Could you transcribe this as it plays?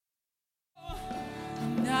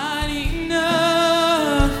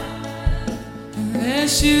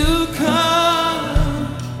Yes, you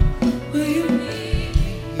come. Will you meet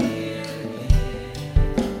me here again?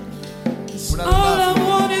 All I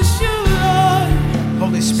want is you, Lord.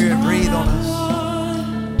 Holy Spirit, breathe on us.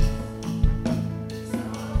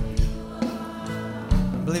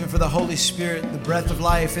 I'm believing for the Holy Spirit, the breath of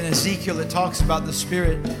life. In Ezekiel, it talks about the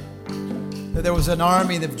Spirit, that there was an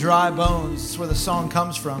army of dry bones. That's where the song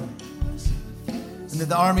comes from. And that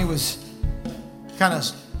the army was kind of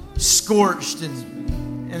scorched and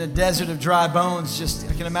in a desert of dry bones. Just,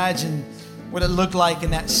 I can imagine what it looked like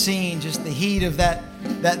in that scene, just the heat of that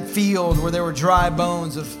field where there were dry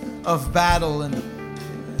bones of battle and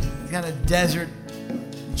kind of desert,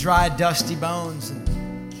 dry, dusty bones.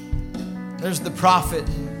 And there's the prophet.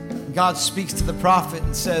 God speaks to the prophet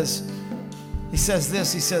and says, he says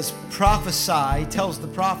this, he says, prophesy. He tells the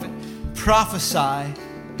prophet, prophesy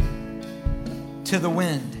to the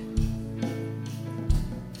wind.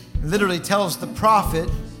 He literally tells the prophet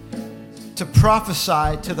to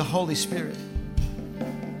prophesy to the Holy Spirit.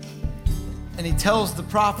 And he tells the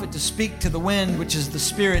prophet to speak to the wind, which is the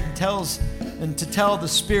Spirit, and to tell the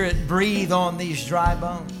Spirit, breathe on these dry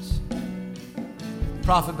bones. The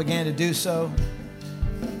prophet began to do so.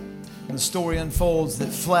 And the story unfolds that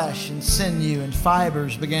flesh and sinew and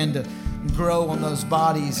fibers began to grow on those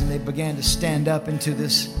bodies, and they began to stand up into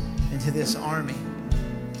this army.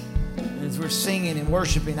 And as we're singing and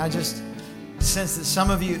worshiping, I just sense that some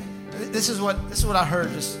of you, this is what I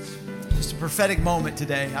heard, just a prophetic moment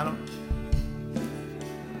today.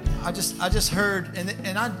 I just heard,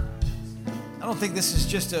 and I don't think this is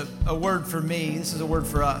just a word for me. This is a word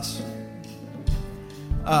for us.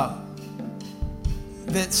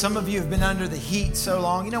 That some of you have been under the heat so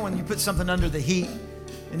long. You know when you put something under the heat,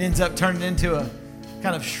 it ends up turning into a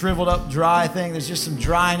kind of shriveled up, dry thing. There's just some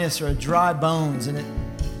dryness or dry bones, and it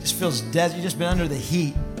just feels dead. You've just been under the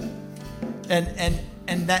heat,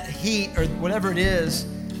 and that heat or whatever it is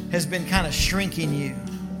has been kind of shrinking you,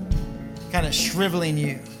 kind of shriveling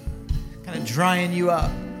you, kind of drying you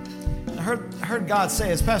up. I heard God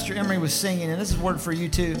say, as Pastor Emery was singing, and this is a word for you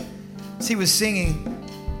too, as he was singing,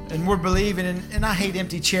 and we're believing, and I hate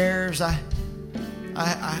empty chairs. I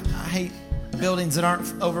hate buildings that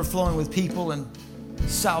aren't overflowing with people and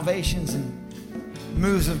salvations and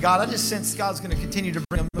moves of God. I just sense God's going to continue to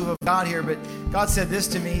bring a move of God here. But God said this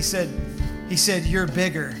to me. He said, you're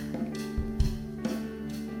bigger.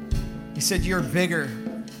 He said, you're bigger.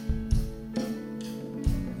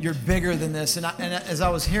 You're bigger than this. And as I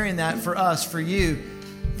was hearing that for us, for you,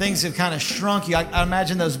 things have kind of shrunk you. I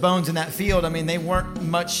imagine those bones in that field. I mean, they weren't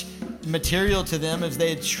much material to them as they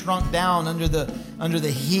had shrunk down under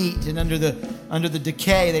the heat and under the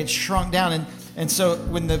decay. They had shrunk down, and so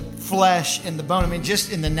when the flesh and the bone, I mean,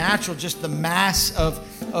 just in the natural, just the mass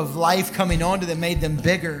of life coming onto them made them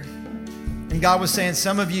bigger. And God was saying,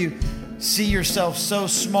 some of you see yourself so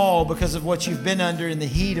small because of what you've been under and the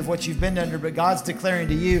heat of what you've been under, but God's declaring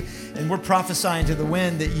to you, and we're prophesying to the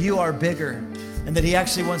wind, that you are bigger. And that he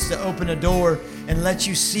actually wants to open a door and let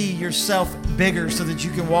you see yourself bigger so that you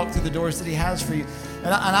can walk through the doors that he has for you.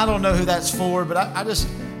 And I don't know who that's for, but I just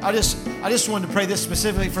wanted to pray this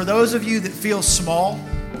specifically for those of you that feel small,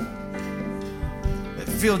 that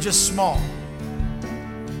feel just small.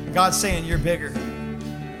 God's saying you're bigger.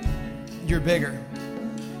 You're bigger.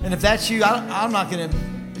 And if that's you, I'm not going to.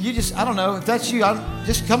 I don't know. If that's you,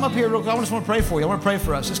 just come up here real quick. I just want to pray for you. I want to pray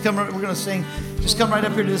for us. Just come. We're going to sing. Just come right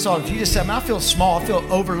up here to this altar. If you just say, man, I feel small. I feel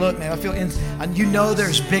overlooked, man. I feel you know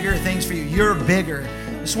there's bigger things for you. You're bigger.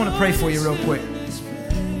 I just want to pray for you real quick.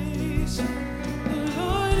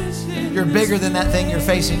 You're bigger than that thing you're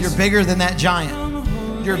facing. You're bigger than that giant.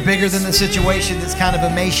 You're bigger than the situation that's kind of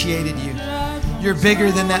emaciated you. You're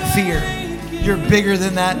bigger than that fear. You're bigger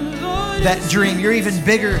than that dream. You're even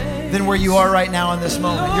bigger than where you are right now in this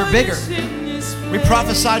moment. You're bigger. We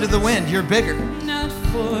prophesy to the wind. You're bigger. That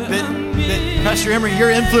Pastor Emery, your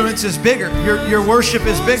influence is bigger. Your worship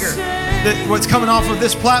is bigger. That what's coming off of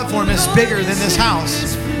this platform is bigger than this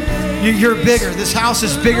house. You're bigger. This house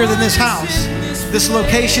is bigger than this house. This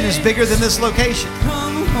location is bigger than this location.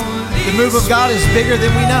 The move of God is bigger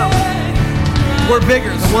than we know. We're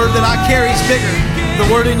bigger. The word that I carry is bigger. The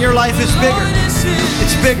word in your life is bigger.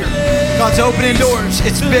 It's bigger. God's opening doors.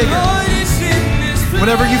 It's bigger.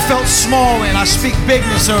 Whatever you felt small in, I speak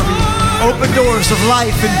bigness over you. Open doors of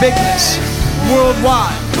life and bigness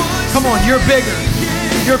worldwide. Come on, you're bigger.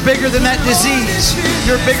 You're bigger than that disease.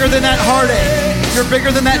 You're bigger than that heartache. You're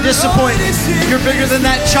bigger than that disappointment. You're bigger than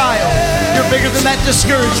that child. You're bigger than that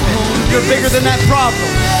discouragement. You're bigger than that problem.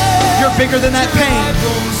 You're bigger than that pain.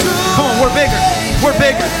 Come on, we're bigger. We're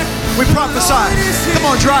bigger. We prophesy. Come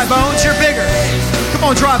on, dry bones, you're bigger. Come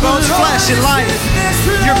on, dry bones, flesh, and life.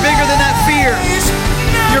 You're bigger than that fear.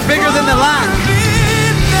 You're bigger than the lack.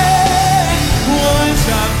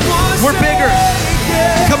 We're bigger.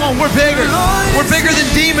 Come on, we're bigger. We're bigger than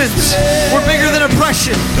demons. We're bigger than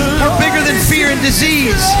oppression. We're bigger than fear and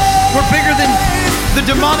disease. We're bigger than the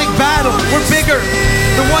demonic battle. We're bigger.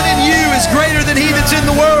 The one in you is greater than he that's in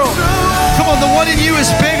the world. Come on, the one in you is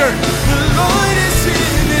bigger.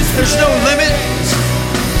 There's no limit.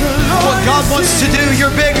 What God wants to do, you're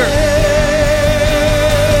bigger.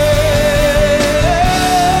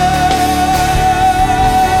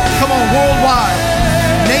 Come on, worldwide,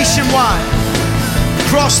 nationwide,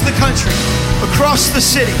 across the country, across the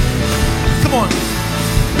city. Come on,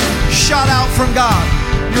 shout out from God.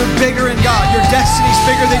 You're bigger in God. Your destiny's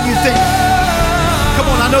bigger than you think. Come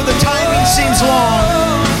on, I know the timing seems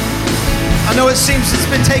long. I know it seems it's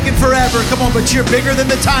been taking forever. Come on, but you're bigger than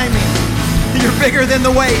the timing. You're bigger than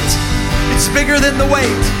the wait. It's bigger than the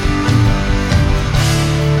wait.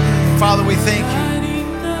 Father, we thank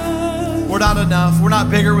you. We're not enough. We're not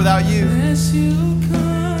bigger without you.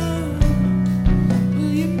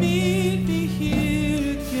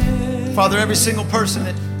 Father, every single person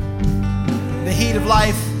that the heat of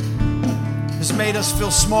life has made us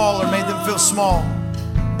feel small or made them feel small.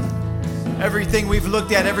 Everything we've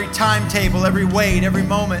looked at, every timetable, every weight, every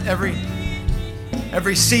moment, every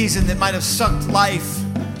season that might have sucked life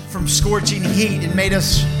from scorching heat and made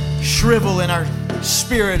us shrivel in our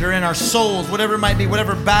spirit or in our souls, whatever it might be,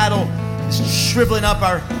 whatever battle is shriveling up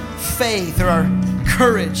our faith or our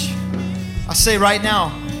courage. I say right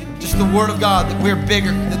now, just the word of God, that we're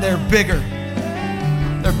bigger, that they're bigger.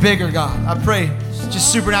 They're bigger, God. I pray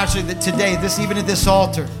just supernaturally that today, even at this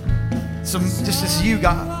altar, just as you,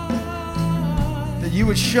 God, that you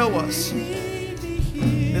would show us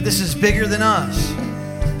that this is bigger than us,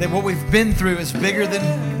 that what we've been through is bigger than,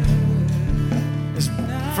 is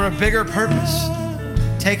for a bigger purpose,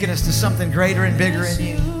 taking us to something greater and bigger in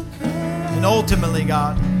you. And ultimately,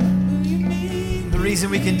 God, the reason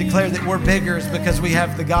we can declare that we're bigger is because we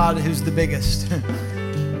have the God who's the biggest.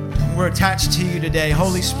 We're attached to you today.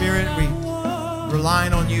 Holy Spirit, we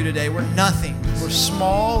relying on you today. We're nothing. We're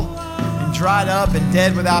small and dried up and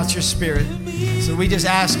dead without your Spirit. So we just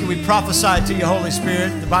ask you, we prophesy to you, Holy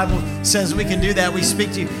Spirit. The Bible says we can do that. We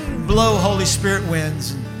speak to you. Blow, Holy Spirit,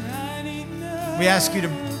 winds. We ask you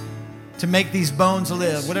to make these bones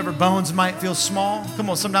live. Whatever bones might feel small. Come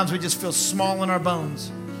on, sometimes we just feel small in our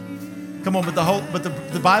bones. Come on, but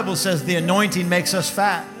the Bible says the anointing makes us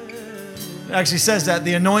fat. It actually says that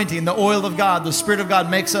the anointing, the oil of God, the Spirit of God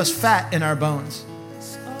makes us fat in our bones.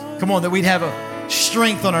 Come on, that we'd have a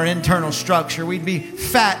strength on our internal structure. We'd be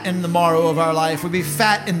fat in the marrow of our life. We'd be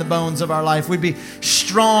fat in the bones of our life. We'd be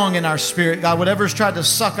strong in our spirit. God, whatever's tried to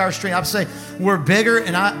suck our strength, I say we're bigger,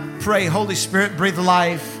 and I pray, Holy Spirit, breathe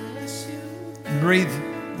life, breathe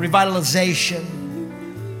revitalization.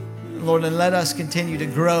 Lord, and let us continue to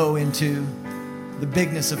grow into the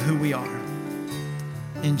bigness of who we are.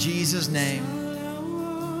 In Jesus' name,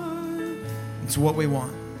 it's what we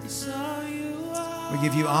want. We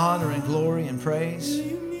give you honor and glory and praise.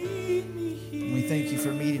 And we thank you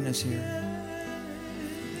for meeting us here.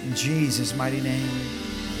 In Jesus' mighty name.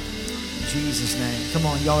 In Jesus' name. Come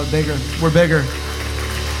on, y'all are bigger. We're bigger.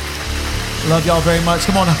 Love y'all very much.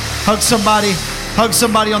 Come on, hug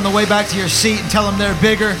somebody on the way back to your seat and tell them they're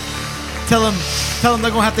bigger. Tell them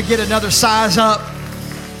they're going to have to get another size up.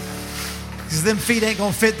 Because them feet ain't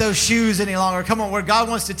going to fit those shoes any longer. Come on, where God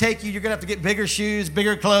wants to take you, you're going to have to get bigger shoes,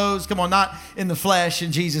 bigger clothes. Come on, not in the flesh,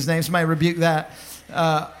 in Jesus' name. Somebody rebuke that.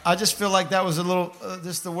 I just feel like that was a little,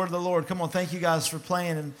 just the word of the Lord. Come on, thank you guys for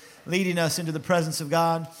playing and leading us into the presence of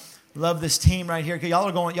God. Love this team right here.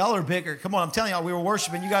 Y'all are bigger. Come on, I'm telling y'all, we were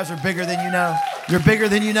worshiping. You guys are bigger than you know. You're bigger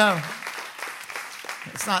than you know.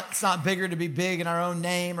 It's not bigger to be big in our own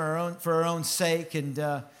name or for our own sake. And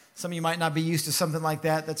some of you might not be used to something like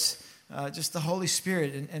that. That's just the Holy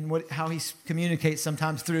Spirit and how He communicates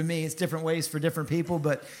sometimes through me. It's different ways for different people,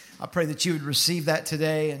 but I pray that you would receive that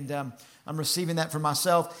today, and I'm receiving that for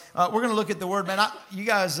myself. We're going to look at the Word, man. You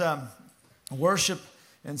guys worship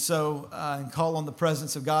and and call on the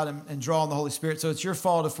presence of God and draw on the Holy Spirit. So it's your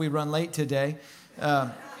fault if we run late today.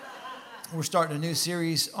 We're starting a new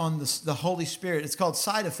series on the Holy Spirit. It's called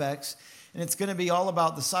Side Effects. And it's going to be all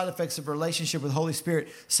about the side effects of a relationship with the Holy Spirit.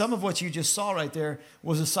 Some of what you just saw right there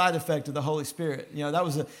was a side effect of the Holy Spirit. You know, that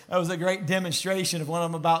was a great demonstration of what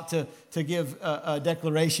I'm about to give a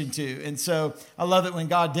declaration to. And so I love it when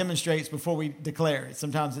God demonstrates before we declare.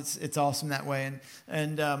 Sometimes it's awesome that way.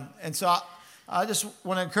 And so I just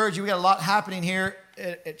want to encourage you. We got a lot happening here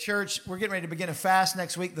at church, we're getting ready to begin a fast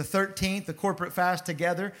next week, the 13th, the corporate fast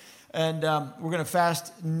together. And we're going to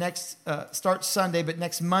fast start Sunday, but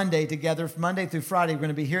next Monday together, Monday through Friday. We're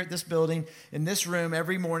going to be here at this building, in this room,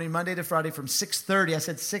 every morning, Monday to Friday from 6:30. I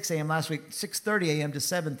said 6 a.m. last week, 6:30 a.m. to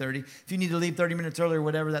 7:30. If you need to leave 30 minutes early or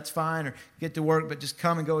whatever, that's fine, or get to work, but just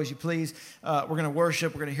come and go as you please. We're going to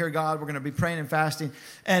worship. We're going to hear God. We're going to be praying and fasting.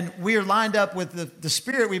 And we are lined up with the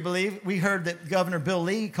Spirit, we believe. We heard that Governor Bill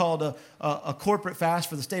Lee called a corporate fast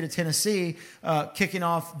for the state of Tennessee, kicking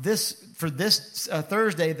off this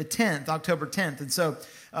Thursday, the 10th, October 10th. And so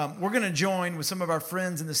we're going to join with some of our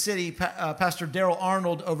friends in the city, Pastor Daryl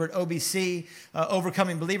Arnold over at OBC,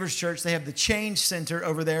 Overcoming Believers Church. They have the Change Center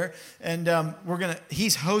over there. And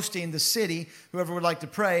he's hosting the city, whoever would like to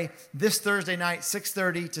pray, this Thursday night,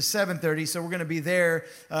 6:30 to 7:30. So we're going to be there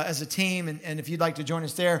as a team. And if you'd like to join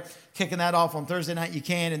us there, kicking that off on Thursday night, you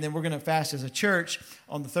can. And then we're going to fast as a church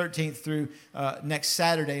on the 13th through next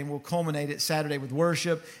Saturday. And we'll culminate it Saturday with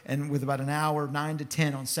worship and with about an hour, 9 to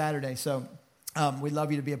 10 on Saturday. So we'd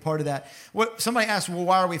love you to be a part of that. Somebody asked, well,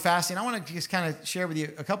 why are we fasting? I want to just kind of share with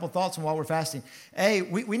you a couple thoughts on why we're fasting.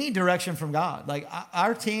 We need direction from God. Like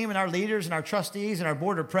our team and our leaders and our trustees and our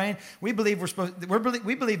board are praying. We believe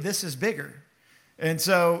we believe this is bigger. And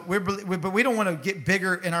so, but we don't want to get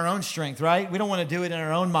bigger in our own strength, right? We don't want to do it in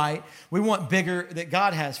our own might. We want bigger that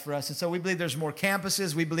God has for us. And so we believe there's more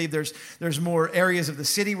campuses. We believe there's more areas of the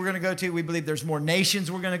city we're going to go to. We believe there's more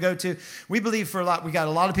nations we're going to go to. We believe we got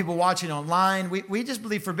a lot of people watching online. We just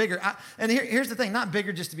believe for bigger. And here's the thing, not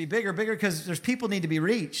bigger just to be bigger because there's people need to be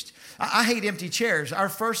reached. I hate empty chairs. Our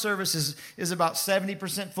first service is about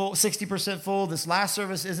 70% full, 60% full. This last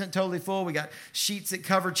service isn't totally full. We got sheets that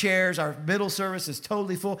cover chairs. Our middle service is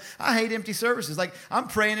totally full. I hate empty services. Like I'm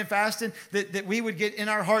praying and fasting that we would get in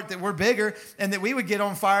our heart that we're bigger and that we would get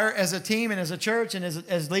on fire as a team and as a church and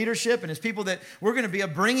as leadership and as people, that we're going to be a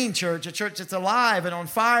bringing church, a church that's alive and on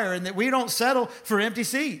fire, and that we don't settle for empty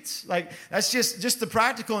seats. Like that's just the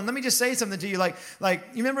practical. And let me just say something to you. Like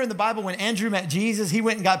you remember in the Bible when Andrew met Jesus, he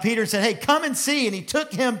went and got Peter and said, hey, come and see. And he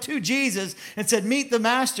took him to Jesus and said, meet the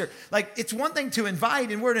master. Like it's one thing to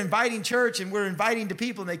invite, and we're an inviting church and we're inviting to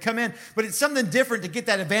people and they come in, but it's something different to get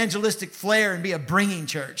that evangelistic flair and be a bringing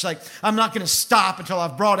church. Like I'm not going to stop until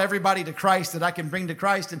I've brought everybody to Christ that I can bring to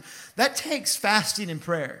Christ. And that takes fasting and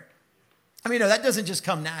prayer. I mean, that doesn't just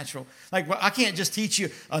come natural. Like I can't just teach you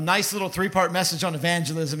a nice little 3-part message on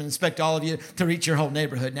evangelism and expect all of you to reach your whole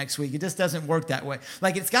neighborhood next week. It just doesn't work that way.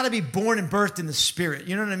 Like it's got to be born and birthed in the Spirit.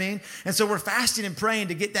 You know what I mean? And so we're fasting and praying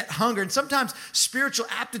to get that hunger. And sometimes spiritual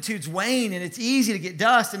aptitudes wane and it's easy to get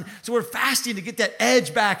dust. And so we're fasting to get that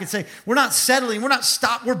edge back and say, we're not settling. We're not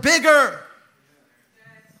stopped. We're bigger.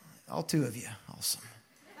 All 2 of you. Awesome.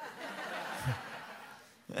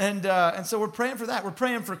 And so we're praying for that. We're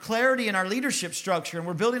praying for clarity in our leadership structure, and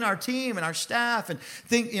we're building our team and our staff. And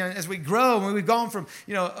as we grow, when we've gone from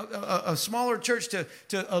a smaller church to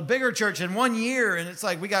a bigger church in 1 year, and it's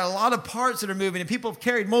like we got a lot of parts that are moving, and people have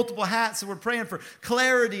carried multiple hats. So we're praying for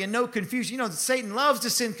clarity and no confusion. Satan loves to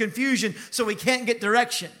send confusion, so we can't get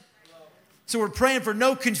direction. So we're praying for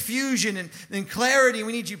no confusion and clarity.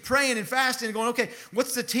 We need you praying and fasting and going, okay,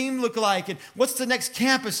 what's the team look like? And what's the next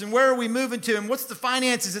campus? And where are we moving to? And what's the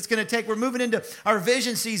finances it's going to take? We're moving into our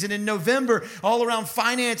vision season in November, all around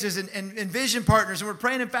finances and vision partners. And we're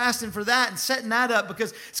praying and fasting for that and setting that up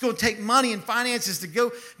because it's going to take money and finances to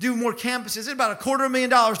go do more campuses. It's about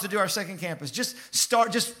 $250,000 to do our second campus.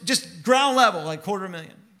 Just ground level, like $250,000.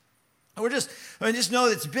 And just know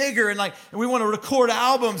that it's bigger, and we want to record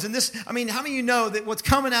albums. And how many of you know that what's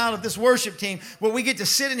coming out of this worship team, what we get to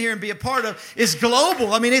sit in here and be a part of, is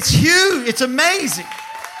global? I mean, it's huge. It's amazing.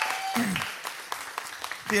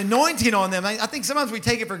 The anointing on them. I think sometimes we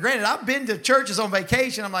take it for granted. I've been to churches on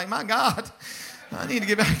vacation. I'm like, my God, I need to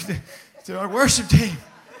get back to our worship team.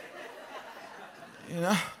 And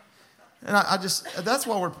that's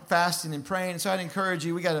why we're fasting and praying. So I'd encourage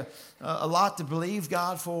you, we got a lot to believe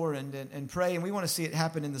God for and pray. And we want to see it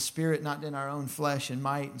happen in the Spirit, not in our own flesh and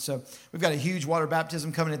might. And so we've got a huge water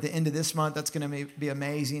baptism coming at the end of this month. That's going to be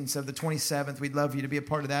amazing. So the 27th, we'd love you to be a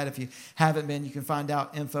part of that. If you haven't been, you can find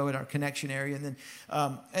out info at our connection area. And then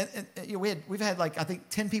we've had I think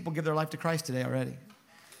 10 people give their life to Christ today already.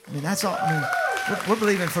 I mean, that's all. I mean, we're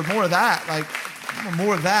believing for more of that,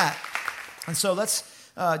 more of that. And so let's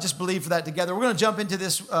just believe for that together. We're going to jump into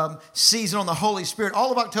this season on the Holy Spirit.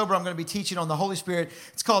 All of October, I'm going to be teaching on the Holy Spirit.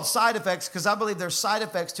 It's called Side Effects because I believe there's side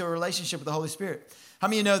effects to a relationship with the Holy Spirit. How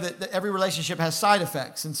many of you know that every relationship has side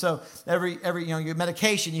effects? And so every your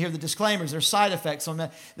medication, you hear the disclaimers, there's side effects on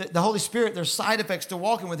that. The Holy Spirit, there's side effects to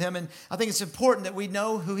walking with him. And I think it's important that we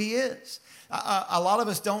know who he is. A lot of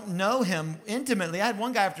us don't know him intimately. I had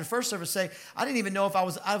one guy after first service say, I didn't even know if I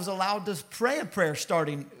was allowed to pray a prayer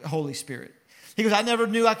starting Holy Spirit. He goes, I never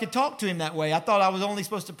knew I could talk to him that way. I thought I was only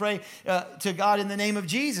supposed to pray to God in the name of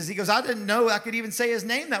Jesus. He goes, I didn't know I could even say his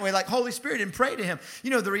name that way, like Holy Spirit, and pray to him.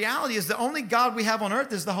 You know, the reality is the only God we have on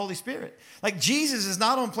earth is the Holy Spirit. Like Jesus is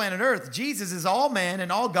not on planet earth. Jesus is all man and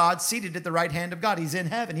all God seated at the right hand of God. He's in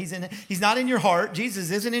heaven. He's not in your heart. Jesus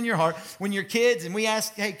isn't in your heart. When you're kids and we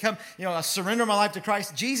ask, hey, come, I surrender my life to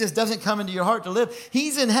Christ. Jesus doesn't come into your heart to live.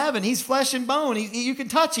 He's in heaven. He's flesh and bone. You can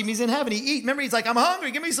touch him. He's in heaven. He eats. Remember, he's like, I'm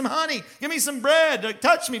hungry. Give me some honey. Give me some bread.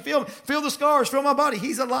 Touch me. Feel the scars. Feel my body.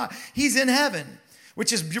 He's alive. He's in heaven,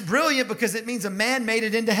 which is brilliant because it means a man made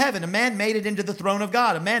it into heaven. A man made it into the throne of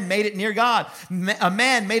God. A man made it near God. A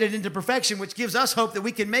man made it into perfection, which gives us hope that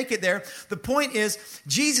we can make it there. The point is,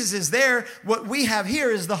 Jesus is there. What we have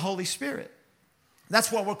here is the Holy Spirit.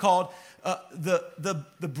 That's what we're called the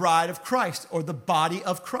bride of Christ, or the body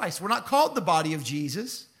of Christ. We're not called the body of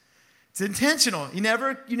Jesus. It's intentional. You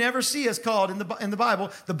never see us called in the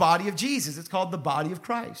Bible the body of Jesus. It's called the body of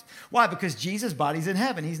Christ. Why? Because Jesus' body's in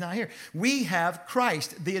heaven. He's not here. We have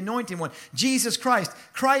Christ, the anointed one. Jesus Christ.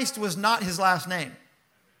 Christ was not his last name.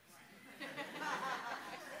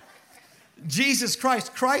 Jesus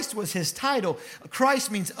Christ. Christ was his title.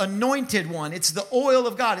 Christ means anointed one. It's the oil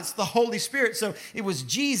of God. It's the Holy Spirit. So it was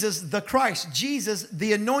Jesus the Christ. Jesus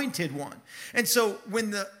the anointed one. And so when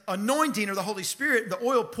the anointing or the Holy Spirit, the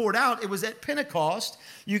oil poured out, it was at Pentecost.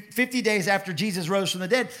 50 days after Jesus rose from the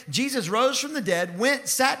dead. Jesus rose from the dead,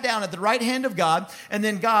 sat down at the right hand of God, and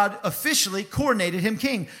then God officially coronated him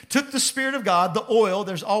king. Took the Spirit of God, the oil,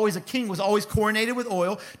 there's always a king was always coronated with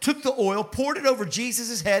oil, took the oil, poured it over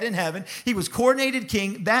Jesus' head in heaven. He was coronated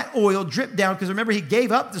king. That oil dripped down because remember, he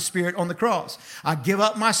gave up the Spirit on the cross. I give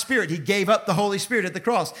up my Spirit. He gave up the Holy Spirit at the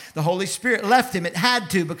cross. The Holy Spirit left him. It had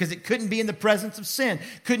to because it couldn't be in the presence of sin.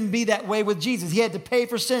 Couldn't be that way with Jesus. He had to pay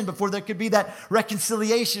for sin before there could be that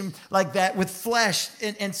reconciliation like that with flesh.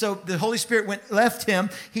 And so the Holy Spirit left him.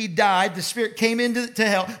 He died. The Spirit came into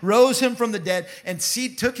hell, rose him from the dead, and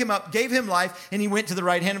took him up, gave him life, and he went to the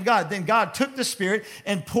right hand of God. Then God took the Spirit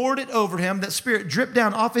and poured it over him. That Spirit dripped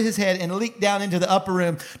down off of his head and leaked down into the upper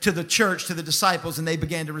room to the church, to the disciples, and they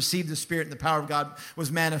began to receive the Spirit, and the power of God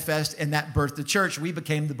was manifest, and that birthed the church. We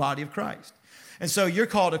became the body of Christ. And so you're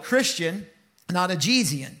called a Christian, not a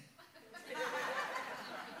Jesusian.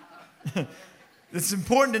 It's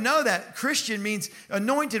important to know that. Christian means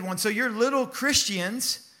anointed one. So you're little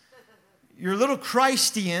Christians, you're little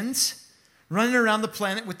Christians running around the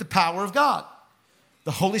planet with the power of God,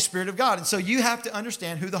 the Holy Spirit of God. And so you have to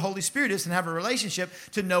understand who the Holy Spirit is and have a relationship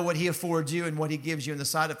to know what he affords you and what he gives you and the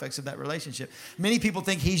side effects of that relationship. Many people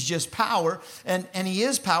think he's just power, and he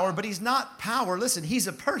is power, but he's not power. Listen, he's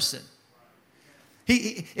a person.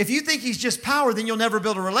 If you think he's just power, then you'll never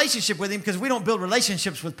build a relationship with him because we don't build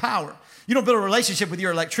relationships with power. You don't build a relationship with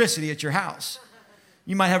your electricity at your house.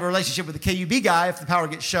 You might have a relationship with the KUB guy if the power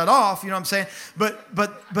gets shut off, you know what I'm saying?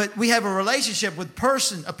 But we have a relationship with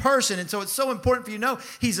a person. And so it's so important for you to know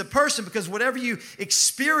he's a person because whatever you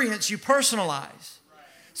experience, you personalize.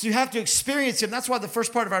 So you have to experience him. That's why the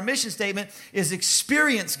first part of our mission statement is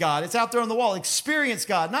experience God. It's out there on the wall. Experience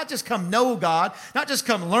God. Not just come know God. Not just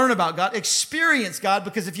come learn about God. Experience God,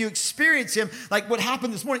 because if you experience him, like what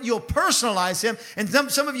happened this morning, you'll personalize him. And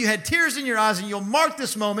some of you had tears in your eyes, and you'll mark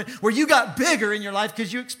this moment where you got bigger in your life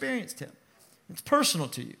because you experienced him. It's personal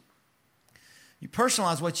to you. You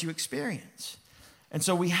personalize what you experience. And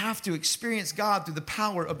so we have to experience God through the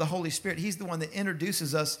power of the Holy Spirit. He's the one that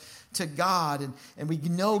introduces us to God, and we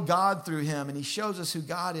know God through him, and he shows us who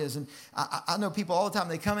God is. And I know people all the time,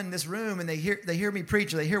 they come in this room and they hear me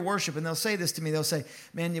preach, or they hear worship, and they'll say this to me. They'll say,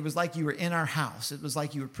 man, it was like you were in our house. It was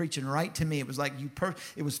like you were preaching right to me. It was like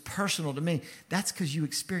it was personal to me. That's because you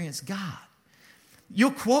experienced God.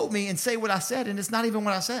 You'll quote me and say what I said, and it's not even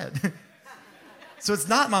what I said. So it's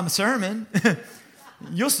not my sermon.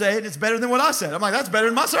 You'll say it, and it's better than what I said. I'm like, that's better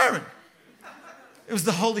than my sermon. It was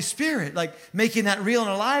the Holy Spirit, like making that real and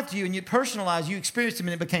alive to you, and you personalize, you experienced him,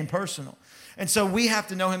 and it became personal. And so we have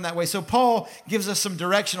to know him that way. So Paul gives us some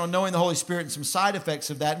direction on knowing the Holy Spirit and some side effects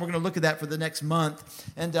of that. And we're going to look at that for the next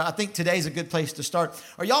month. And I think today's a good place to start.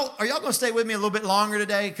 Are y'all going to stay with me a little bit longer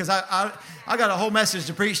today? Because I got a whole message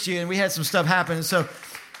to preach to you, and we had some stuff happen. And so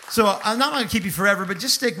So I'm not going to keep you forever, but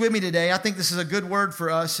just stick with me today. I think this is a good word for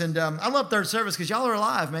us. And I love third service because y'all are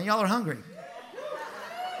alive, man. Y'all are hungry.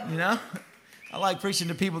 You know? I like preaching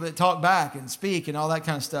to people that talk back and speak and all that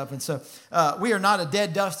kind of stuff. And so we are not a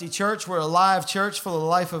dead, dusty church. We're a live church full of the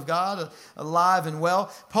life of God, alive and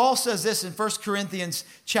well. Paul says this in 1 Corinthians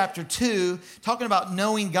chapter 2, talking about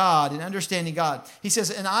knowing God and understanding God. He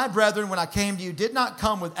says, and I, brethren, when I came to you, did not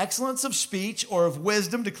come with excellence of speech or of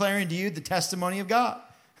wisdom, declaring to you the testimony of God.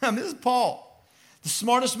 This is Paul, the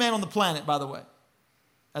smartest man on the planet, by the way,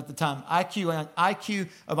 at the time. IQ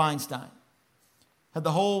of Einstein. Had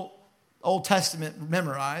the whole Old Testament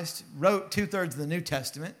memorized, wrote 2/3 of the New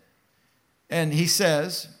Testament. And he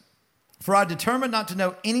says, for I determined not to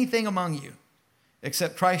know anything among you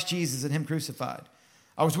except Christ Jesus and him crucified.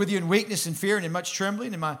 I was with you in weakness and fear and in much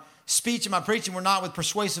trembling. And my speech and my preaching were not with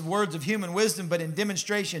persuasive words of human wisdom, but in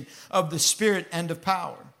demonstration of the Spirit and of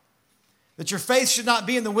power. That your faith should not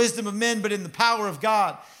be in the wisdom of men, but in the power of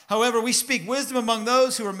God. However, we speak wisdom among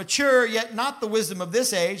those who are mature, yet not the wisdom of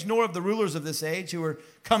this age, nor of the rulers of this age who are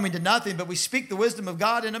coming to nothing, but we speak the wisdom of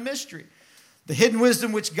God in a mystery. The hidden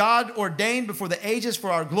wisdom which God ordained before the ages for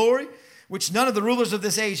our glory, which none of the rulers of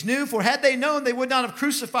this age knew, for had they known, they would not have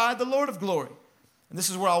crucified the Lord of glory. And this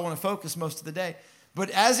is where I want to focus most of the day. But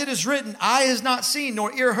as it is written, eye has not seen,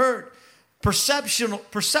 nor ear heard.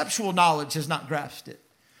 Perceptual knowledge has not grasped it.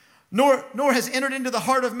 Nor has entered into the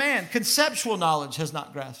heart of man. Conceptual knowledge has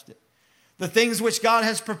not grasped it. The things which God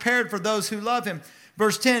has prepared for those who love him.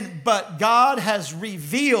 Verse 10, but God has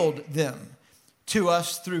revealed them to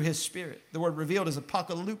us through his Spirit. The word revealed is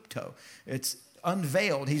apocalypto. It's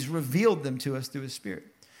unveiled. He's revealed them to us through his Spirit.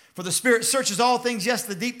 For the Spirit searches all things, yes,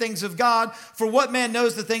 the deep things of God. For what man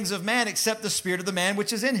knows the things of man except the spirit of the man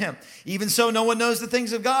which is in him? Even so, no one knows the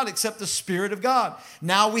things of God except the Spirit of God.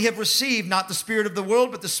 Now we have received not the spirit of the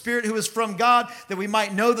world, but the Spirit who is from God, that we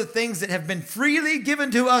might know the things that have been freely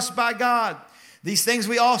given to us by God. These things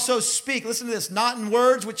we also speak, listen to this, not in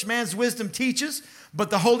words which man's wisdom teaches, but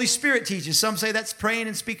the Holy Spirit teaches. Some say that's praying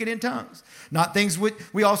and speaking in tongues. Not things which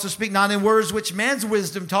we also speak, not in words which man's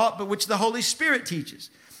wisdom taught, but which the Holy Spirit teaches.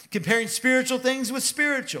 Comparing spiritual things with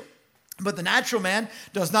spiritual. But the natural man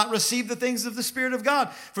does not receive the things of the Spirit of God,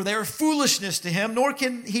 for they are foolishness to him, nor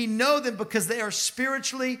can he know them because they are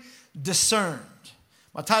spiritually discerned.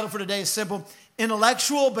 My title for today is simple,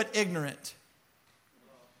 intellectual but ignorant.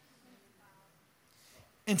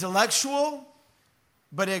 Intellectual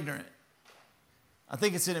but ignorant. I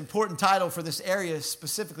think it's an important title for this area,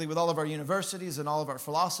 specifically with all of our universities and all of our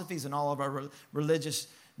philosophies and all of our religious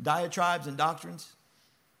diatribes and doctrines.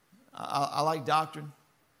 I like doctrine.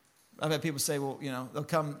 I've had people say, well, you know, they'll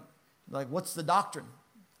come like, what's the doctrine?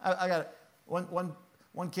 I got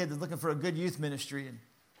one kid that's looking for a good youth ministry, and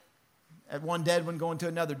at one dead one going to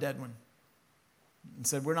another dead one, and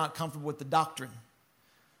said, we're not comfortable with the doctrine.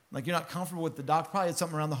 Like, you're not comfortable with the doctrine? Probably it's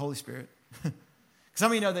something around the Holy Spirit. Because how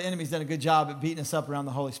many know the enemy's done a good job at beating us up around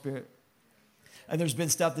the Holy Spirit? And there's been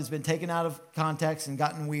stuff that's been taken out of context and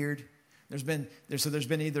gotten weird. There's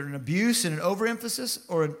been either an abuse and an overemphasis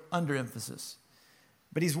or an underemphasis.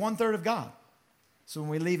 But he's 1/3 of God. So when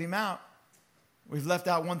we leave him out, we've left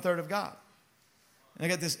out 1/3 of God. And I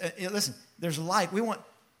got this, listen, there's life. We want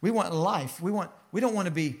life. We don't want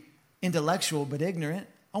to be intellectual but ignorant.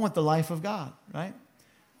 I want the life of God, right?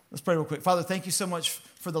 Let's pray real quick. Father, thank you so much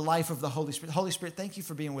for the life of the Holy Spirit. Holy Spirit, thank you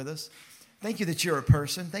for being with us. Thank you that you're a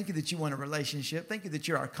person. Thank you that you want a relationship. Thank you that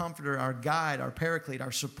you're our comforter, our guide, our paraclete,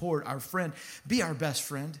 our support, our friend. Be our best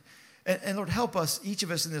friend. And Lord, help us, each of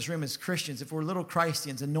us in this room as Christians, if we're little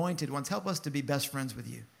Christians, anointed ones, help us to be best friends with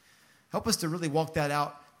you. Help us to really walk that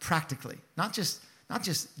out practically, not just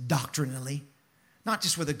doctrinally, not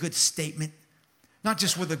just with a good statement, not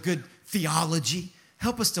just with a good theology.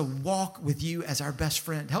 Help us to walk with you as our best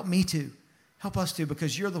friend. Help me to. Help us to,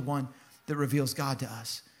 because you're the one that reveals God to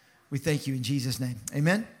us. We thank you in Jesus' name.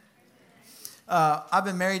 Amen. I've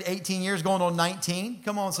been married 18 years, going on 19.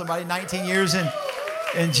 Come on, somebody. 19 years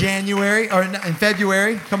in January, or in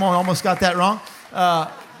February. Come on, almost got that wrong.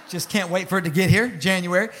 Just can't wait for it to get here,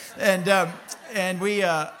 January. And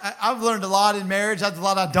I've learned a lot in marriage. There's a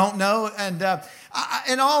lot I don't know. And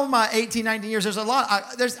in all of my 18, 19 years, there's a lot.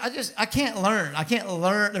 I can't learn. I can't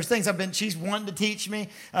learn. There's things she's wanting to teach me,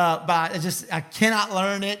 but I cannot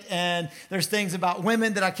learn it. And there's things about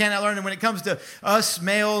women that I cannot learn. And when it comes to us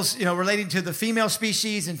males, relating to the female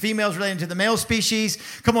species and females relating to the male species,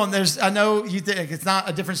 come on, I know you think it's not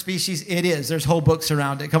a different species. It is. There's whole books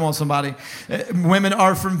around it. Come on, somebody. Women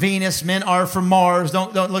are from Venus. Men are from Mars.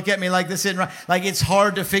 Don't look at me like this isn't right. Like, it's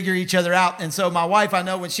hard to figure each other out. And so my wife, I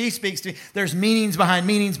know when she speaks to me, there's meaning meanings behind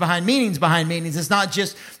meanings behind meanings behind meanings. It's not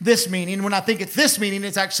just this meaning. When I think it's this meaning,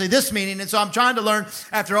 it's actually this meaning. And so I'm trying to learn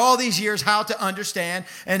after all these years how to understand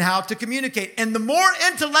and how to communicate. And the more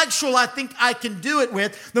intellectual I think I can do it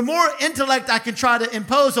with, the more intellect I can try to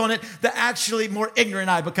impose on it, the actually more ignorant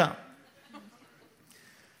I become.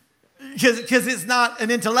 Because it's not an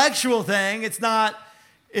intellectual thing. It's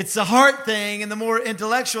a heart thing, and the more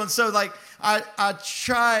intellectual. And so like I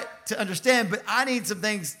try to understand, but I need some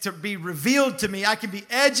things to be revealed to me. I can be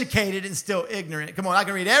educated and still ignorant. Come on, I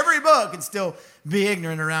can read every book and still be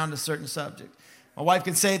ignorant around a certain subject. My wife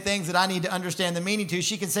can say things that I need to understand the meaning to.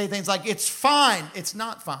 She can say things like, it's fine. It's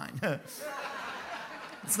not fine.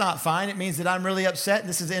 It's not fine. It means that I'm really upset and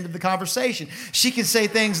this is the end of the conversation. She can say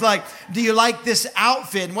things like, do you like this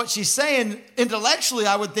outfit? And what she's saying, intellectually,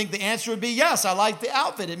 I would think the answer would be yes, I like the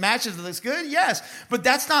outfit. It matches, it looks good, yes. But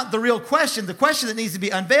that's not the real question. The question that needs to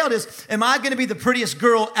be unveiled is, am I going to be the prettiest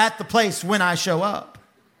girl at the place when I show up?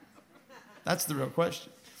 That's the real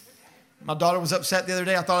question. My daughter was upset the other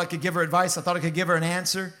day. I thought I could give her advice. I thought I could give her an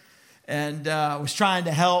answer. And I was trying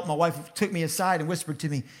to help. My wife took me aside and whispered to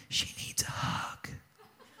me, she needs a hug.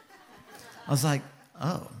 I was like,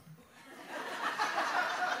 oh.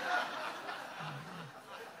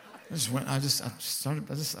 I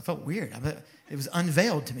felt weird. It was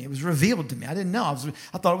unveiled to me. It was revealed to me. I didn't know.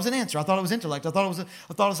 I thought it was an answer. I thought it was intellect. I thought it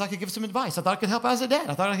was I could give some advice. I thought I could help as a dad.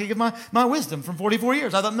 I thought I could give my wisdom from 44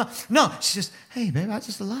 years. I thought, no. She just, hey, babe, I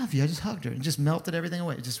just love you. I just hugged her and just melted everything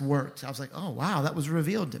away. It just worked. I was like, oh, wow, that was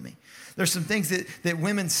revealed to me. There's some things that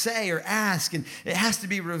women say or ask, and it has to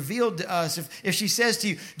be revealed to us. If she says to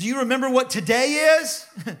you, do you remember what today is?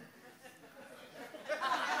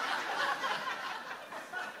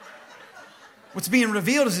 What's being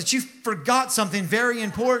revealed is that you forgot something very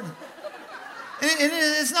important. And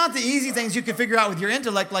it's not the easy things you can figure out with your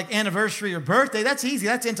intellect, like anniversary or birthday. That's easy.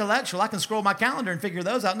 That's intellectual. I can scroll my calendar and figure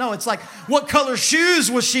those out. No, it's like, what color shoes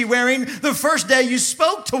was she wearing the first day you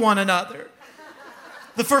spoke to one another?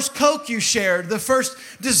 The first Coke you shared, the first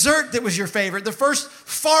dessert that was your favorite, the first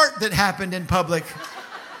fart that happened in public.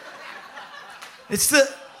 It's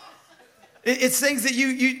things that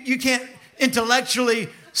you can't intellectually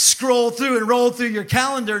scroll through and roll through your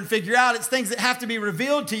calendar and figure out. It's things that have to be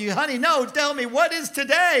revealed to you. Honey, no, tell me, what is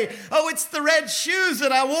today? Oh, it's the red shoes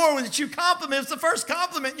that I wore that you complimented. It's the first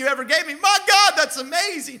compliment you ever gave me. My God, that's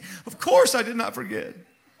amazing. Of course I did not forget.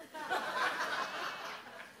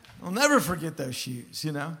 I'll never forget those shoes,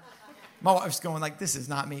 you know. My wife's going like, this is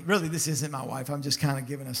not me. Really, this isn't my wife. I'm just kind of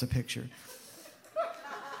giving us a picture.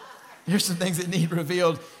 Here's some things that need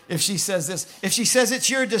revealed. If she says this, if she says it's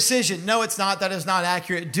your decision, no, it's not. That is not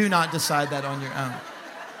accurate. Do not decide that on your own.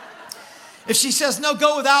 If she says, no,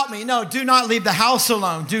 go without me, no, do not leave the house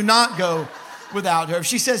alone. Do not go without her. If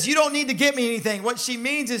she says, you don't need to get me anything, what she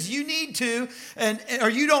means is you need to, or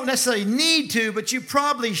you don't necessarily need to, but you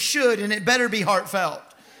probably should, and it better be heartfelt.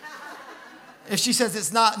 If she says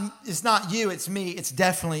it's not you, it's me, it's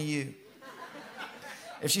definitely you.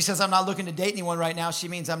 If she says I'm not looking to date anyone right now, she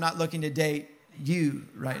means I'm not looking to date you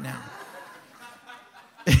right now.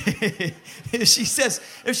 If she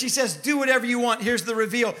says do whatever you want, here's the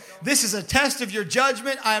reveal. This is a test of your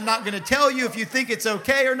judgment. I am not going to tell you if you think it's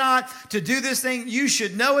okay or not to do this thing. You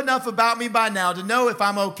should know enough about me by now to know if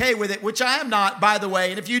I'm okay with it, which I am not, by the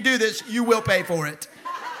way. And if you do this, you will pay for it.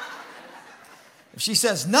 If she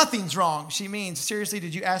says nothing's wrong, she means, seriously,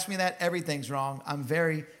 did you ask me that? Everything's wrong. I'm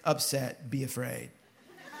very upset. Be afraid.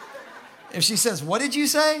 If she says, what did you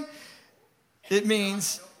say? It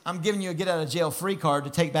means I'm giving you a get out of jail free card to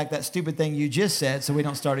take back that stupid thing you just said so we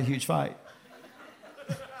don't start a huge fight.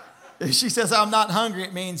 If she says, I'm not hungry,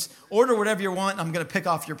 it means order whatever you want. I'm going to pick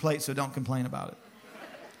off your plate, so don't complain about it.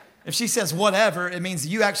 If she says whatever, it means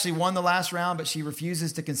you actually won the last round, but she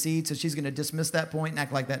refuses to concede, so she's going to dismiss that point and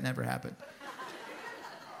act like that never happened.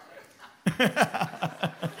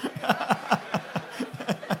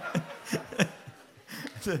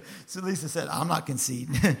 So Lisa said, I'm not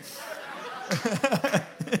conceding.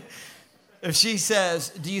 If she says,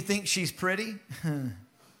 do you think she's pretty?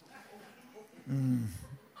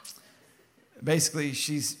 Basically,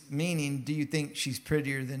 she's meaning, do you think she's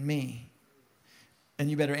prettier than me? And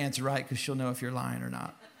you better answer right because she'll know if you're lying or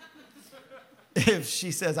not. If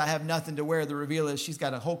she says, I have nothing to wear, the reveal is she's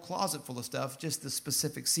got a whole closet full of stuff. Just the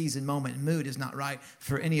specific season, moment, and mood is not right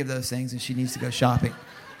for any of those things, and she needs to go shopping.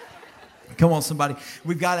 Come on, somebody.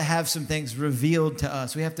 We've got to have some things revealed to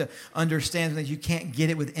us. We have to understand that you can't get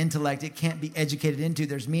it with intellect. It can't be educated into.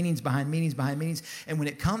 There's meanings behind meanings behind meanings. And when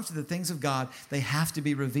it comes to the things of God, they have to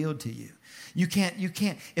be revealed to you. You can't.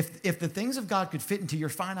 If the things of God could fit into your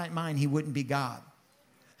finite mind, he wouldn't be God.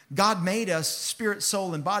 God made us spirit,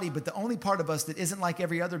 soul, and body, but the only part of us that isn't like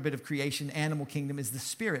every other bit of creation, animal kingdom, is the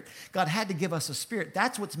spirit. God had to give us a spirit.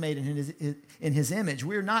 That's what's made in his image.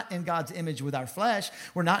 We're not in God's image with our flesh.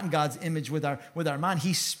 We're not in God's image with our mind.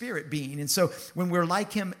 He's spirit being. And so when we're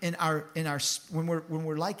like him when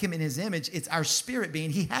we're like him in his image, it's our spirit being.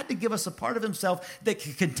 He had to give us a part of himself that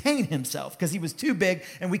could contain himself, because he was too big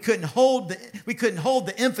and we couldn't hold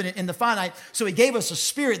the infinite in the finite. So he gave us a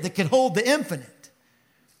spirit that could hold the infinite.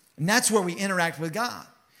 And that's where we interact with God.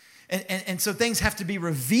 And so things have to be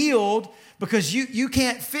revealed, because you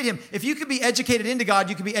can't fit him. If you could be educated into God,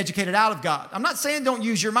 you could be educated out of God. I'm not saying don't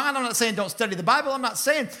use your mind. I'm not saying don't study the Bible. I'm not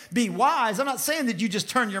saying be wise. I'm not saying that you just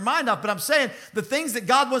turn your mind off. But I'm saying the things that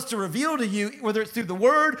God wants to reveal to you, whether it's through the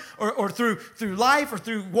word or through life or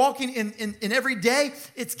through walking in every day,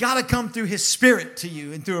 it's got to come through his spirit to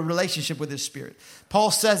you and through a relationship with his spirit. Paul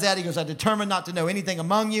says that. He goes, I determined not to know anything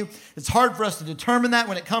among you. It's hard for us to determine that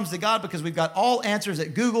when it comes to God, because we've got all answers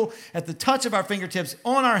at Google, at the touch of our fingertips,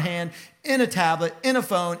 on our hand, in a tablet, in a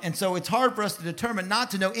phone. And so it's hard for us to determine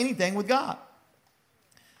not to know anything with God.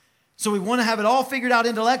 So we want to have it all figured out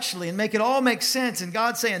intellectually and make it all make sense. And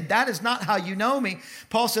God's saying, that is not how you know me.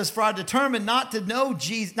 Paul says, for I determined not to know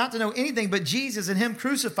Jesus, not to know anything but Jesus and him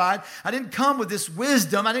crucified. I didn't come with this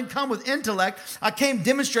wisdom. I didn't come with intellect. I came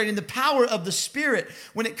demonstrating the power of the Spirit.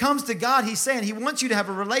 When it comes to God, he's saying he wants you to have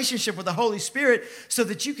a relationship with the Holy Spirit so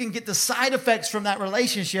that you can get the side effects from that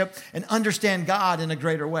relationship and understand God in a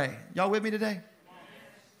greater way. Y'all with me today?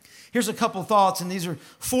 Here's a couple thoughts, and these are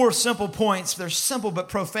 4 simple points. They're simple but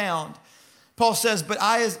profound. Paul says, but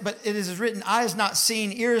it is written, eye has not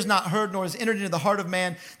seen, ear has not heard, nor has entered into the heart of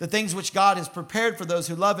man the things which God has prepared for those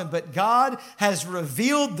who love him. But God has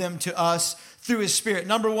revealed them to us through his Spirit.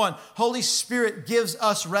 Number 1, Holy Spirit gives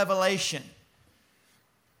us revelation.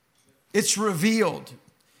 It's revealed.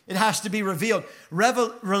 It has to be revealed.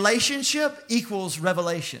 Relationship equals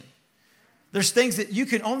revelation. There's things that you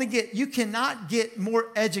can only get. You cannot get more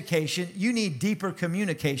education. You need deeper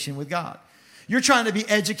communication with God. You're trying to be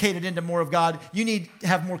educated into more of God. You need to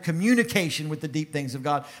have more communication with the deep things of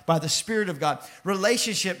God by the Spirit of God.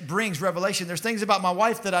 Relationship brings revelation. There's things about my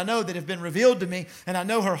wife that I know that have been revealed to me, and I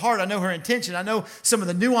know her heart. I know her intention. I know some of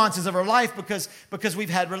the nuances of her life because we've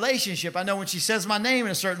had relationship. I know when she says my name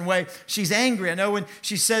in a certain way, she's angry. I know when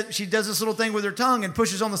she does this little thing with her tongue and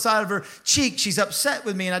pushes on the side of her cheek, she's upset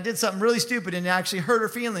with me, and I did something really stupid and it actually hurt her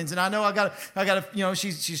feelings. And I know I gotta,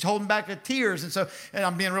 she's holding back the tears, and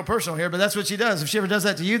I'm being real personal here, but that's what she does. If she ever does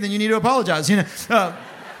that to you, then you need to apologize. But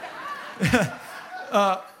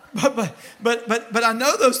I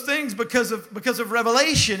know those things because of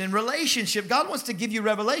revelation and relationship. God wants to give you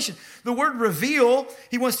revelation. The word reveal,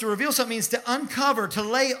 he wants to reveal something, means to uncover, to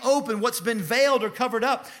lay open what's been veiled or covered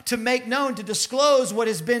up, to make known, to disclose what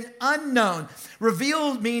has been unknown.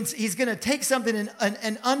 Reveal means he's going to take something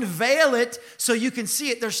and unveil it so you can see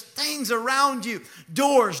it. There's things around you,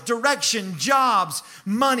 doors, direction, jobs,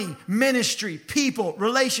 money, ministry, people,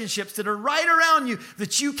 relationships that are right around you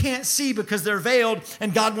that you can't see because they're veiled,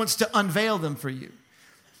 and God wants to unveil them for you.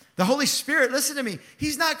 The Holy Spirit, listen to me,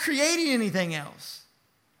 he's not creating anything else.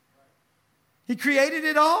 He created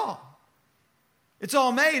it all. It's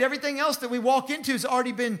all made. Everything else that we walk into has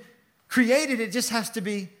already been created. It just has to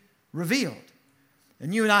be revealed.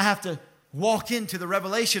 And you and I have to walk into the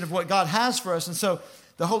revelation of what God has for us. And so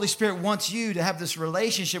the Holy Spirit wants you to have this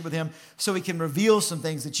relationship with him so he can reveal some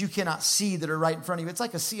things that you cannot see that are right in front of you. It's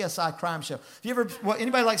like a CSI crime show.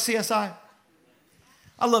 Anybody like CSI?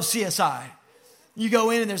 I love CSI. You go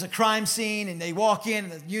in and there's a crime scene and they walk in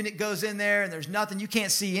and the unit goes in there and there's nothing. You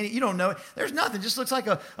can't see any. You don't know it. There's nothing. It just looks like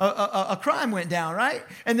a crime went down, right?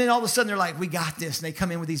 And then all of a sudden they're like, we got this. And they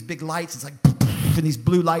come in with these big lights. It's like, and these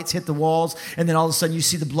blue lights hit the walls, and then all of a sudden you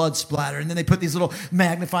see the blood splatter, and then they put these little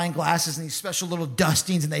magnifying glasses and these special little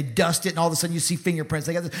dustings, and they dust it, and all of a sudden you see fingerprints.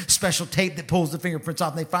 They got the special tape that pulls the fingerprints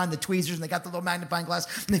off, and they find the tweezers, and they got the little magnifying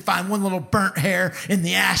glass, and they find one little burnt hair in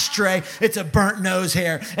the ashtray. It's a burnt nose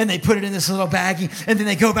hair, and they put it in this little baggie, and then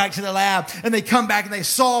they go back to the lab, and they come back, and they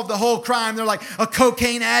solve the whole crime. They're like, a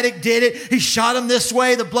cocaine addict did it. He shot him this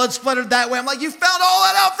way. The blood splattered that way. I'm like, you found all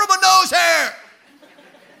that out from a nose hair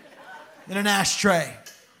in an ashtray.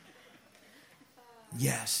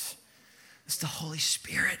 Yes. It's the Holy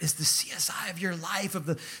Spirit. It's the CSI of your life, of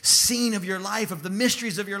the scene of your life, of the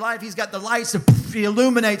mysteries of your life. He's got the lights. He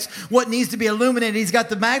illuminates what needs to be illuminated. He's got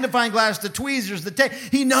the magnifying glass, the tweezers, the tape.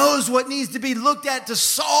 He knows what needs to be looked at to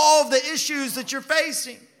solve the issues that you're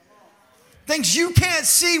facing. Things you can't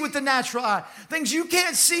see with the natural eye. Things you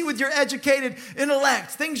can't see with your educated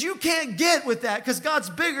intellect. Things you can't get with that because God's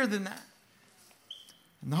bigger than that.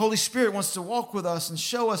 And the Holy Spirit wants to walk with us and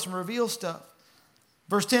show us and reveal stuff.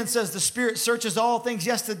 Verse 10 says, the Spirit searches all things.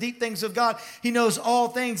 Yes, the deep things of God. He knows all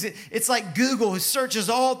things. It's like Google, who searches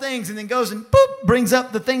all things and then goes and boop, brings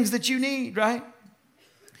up the things that you need, right?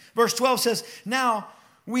 Verse 12 says, now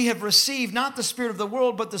we have received not the spirit of the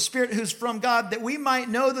world, but the Spirit who's from God, that we might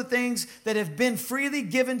know the things that have been freely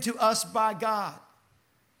given to us by God.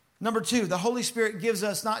 Number 2, the Holy Spirit gives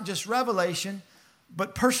us not just revelation,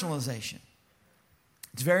 but personalization.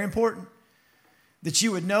 It's very important that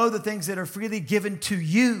you would know the things that are freely given to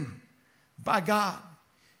you by God.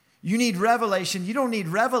 You need revelation. You don't need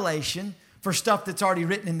revelation for stuff that's already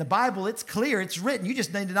written in the Bible. It's clear. It's written. You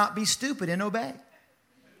just need to not be stupid and obey.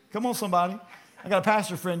 Come on, somebody. I got a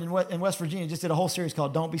pastor friend in West Virginia, just did a whole series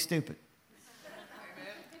called Don't Be Stupid.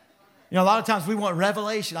 You know, a lot of times we want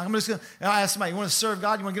revelation. I ask somebody, you want to serve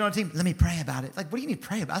God? You want to get on a team? Let me pray about it. Like, what do you need to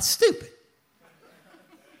pray about? That's stupid.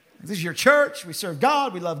 This is your church. We serve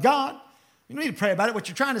God. We love God. You don't need to pray about it. What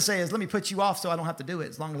you're trying to say is, let me put you off so I don't have to do it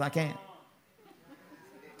as long as I can.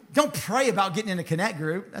 Don't pray about getting in a connect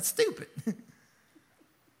group. That's stupid.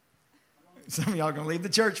 Some of y'all are going to leave the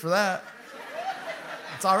church for that.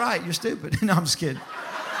 It's all right. You're stupid. No, I'm just kidding.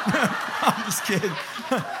 I'm just kidding.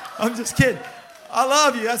 I'm just kidding. I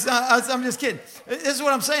love you. I'm just kidding. This is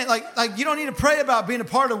what I'm saying. Like you don't need to pray about being a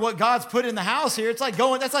part of what God's put in the house here. It's like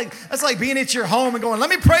going. That's like being at your home and going, let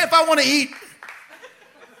me pray if I want to eat.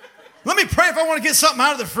 Let me pray if I want to get something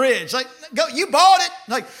out of the fridge. Like, go, you bought it.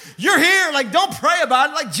 Like, you're here. Like, don't pray about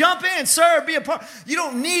it. Like, jump in, serve, be a part. You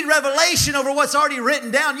don't need revelation over what's already written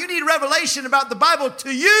down. You need revelation about the Bible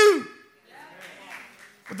to you.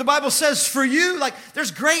 What the Bible says for you, like there's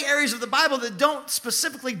gray areas of the Bible that don't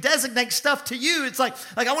specifically designate stuff to you. It's like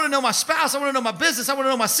I want to know my spouse, I want to know my business, I want to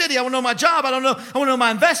know my city, I want to know my job, I want to know my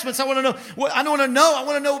investments, I want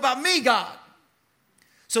to know about me, God.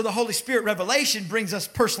 So the Holy Spirit revelation brings us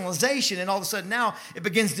personalization, and all of a sudden now it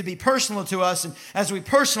begins to be personal to us, and as we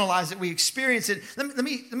personalize it, we experience it. Let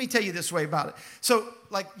me tell you this way about it. So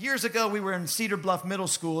like years ago, we were in Cedar Bluff Middle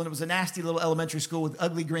School, and it was a nasty little elementary school with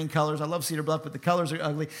ugly green colors. I love Cedar Bluff, but the colors are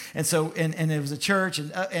ugly. And so, and it was a church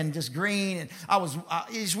and just green. And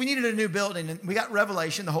we needed a new building, and we got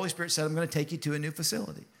revelation. The Holy Spirit said, I'm going to take you to a new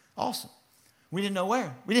facility. Awesome. We didn't know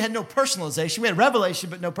where. We had no personalization. We had revelation,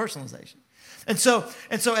 but no personalization. And so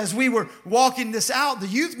as we were walking this out, the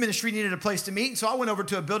youth ministry needed a place to meet. And so I went over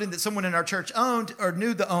to a building that someone in our church owned or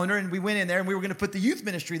knew the owner, and we went in there, and we were going to put the youth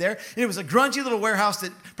ministry there. And it was a grungy little warehouse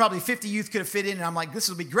that probably 50 youth could have fit in. And I'm like, this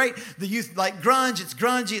will be great. The youth like grunge. It's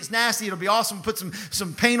grungy. It's nasty. It'll be awesome. Put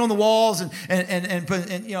some paint on the walls and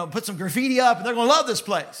put some graffiti up, and they're going to love this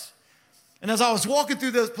place. And as I was walking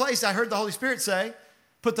through this place, I heard the Holy Spirit say,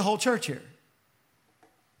 put the whole church here.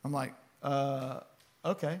 I'm like,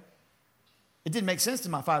 okay. It didn't make sense to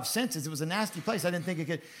my five senses. It was a nasty place. I didn't think it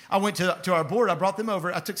could. I went to our board. I brought them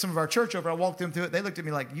over. I took some of our church over. I walked them through it. They looked at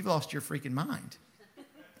me like, you've lost your freaking mind.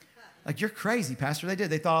 Like, you're crazy, Pastor. They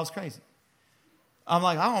did. They thought I was crazy. I'm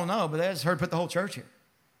like, I don't know, but I just heard put the whole church here.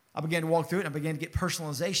 I began to walk through it, and I began to get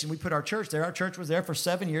personalization. We put our church there. Our church was there for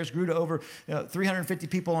 7 years, grew to over 350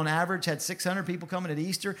 people on average, had 600 people coming at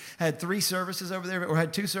Easter, had 3 services over there, or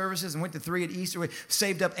had 2 services and went to 3 at Easter. We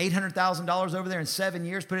saved up $800,000 over there in 7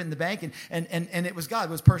 years, put it in the bank, and it was God.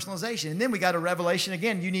 It was personalization. And then we got a revelation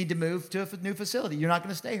again. You need to move to a new facility. You're not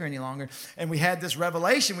going to stay here any longer. And we had this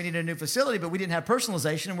revelation. We needed a new facility, but we didn't have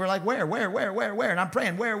personalization. And we're like, where? And I'm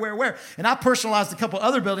praying, where? And I personalized a couple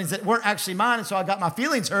other buildings that weren't actually mine, and so I got my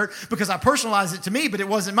feelings hurt because I personalized it to me, but it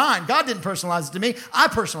wasn't mine. God didn't personalize it to me. I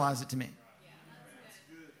personalized it to me.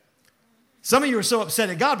 Some of you are so upset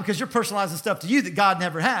at God because you're personalizing stuff to you that God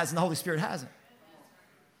never has and the Holy Spirit hasn't.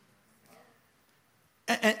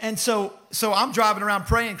 And so I'm driving around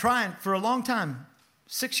praying, crying for a long time.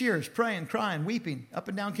 6 years, praying, crying, weeping, up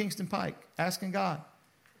and down Kingston Pike, asking God.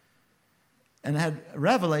 And I had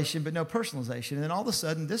revelation, but no personalization. And then all of a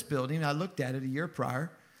sudden, this building, I looked at it a year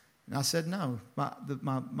prior, and I said, no,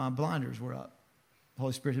 my blinders were up. The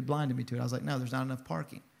Holy Spirit had blinded me to it. I was like, no, there's not enough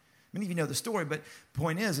parking. Many of you know the story, but the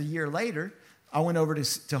point is, a year later, I went over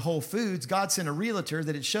to Whole Foods. God sent a realtor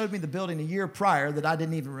that had showed me the building a year prior that I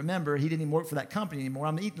didn't even remember. He didn't even work for that company anymore.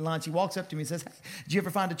 I'm eating lunch. He walks up to me and says, hey, did you ever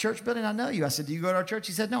find a church building? I know you. I said, do you go to our church?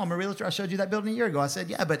 He said, no, I'm a realtor. I showed you that building a year ago. I said,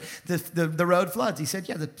 yeah, but the road floods. He said,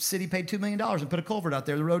 yeah, the city paid $2 million and put a culvert out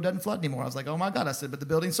there. The road doesn't flood anymore. I was like, oh, my God. I said, but the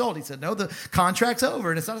building's sold. He said, no, the contract's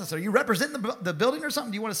over. And it's not. So you represent the building or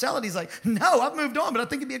something? Do you want to sell it? He's like, no, I've moved on, but I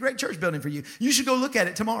think it'd be a great church building for you. You should go look at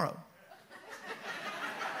it tomorrow.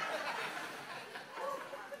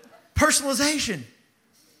 Personalization.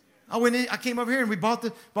 I came over here and we bought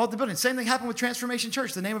the building. Same thing happened with Transformation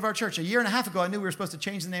Church, the name of our church. A year and a half ago, I knew we were supposed to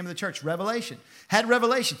change the name of the church. Revelation. Had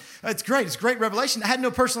revelation. It's great. It's great revelation. I had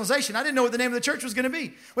no personalization. I didn't know what the name of the church was going to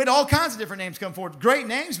be. We had all kinds of different names come forward. Great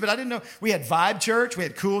names, but I didn't know. We had Vibe Church. We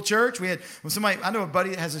had Cool Church. We had I know a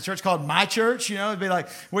buddy that has a church called My Church. It'd be like,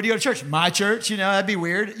 where do you go to church? My Church. That'd be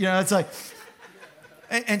weird. It's like...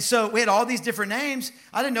 And so we had all these different names.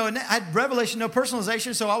 I didn't know. I had revelation, no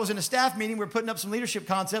personalization. So I was in a staff meeting. We were putting up some leadership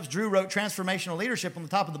concepts. Drew wrote transformational leadership on the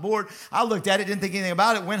top of the board. I looked at it, didn't think anything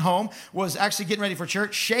about it, went home, was actually getting ready for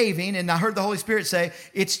church, shaving, and I heard the Holy Spirit say,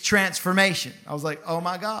 it's transformation. I was like, oh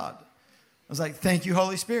my God. I was like, thank you,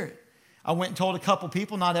 Holy Spirit. I went and told a couple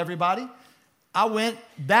people, not everybody. I went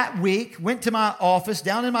that week, went to my office,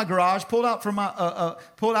 down in my garage, pulled out from a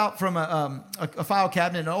file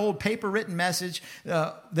cabinet an old paper-written message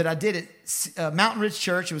that I did at Mountain Ridge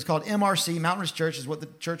Church. It was called MRC. Mountain Ridge Church is what the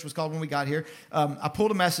church was called when we got here. I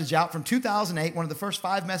pulled a message out from 2008, one of the first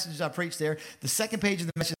 5 messages I preached there. The second page of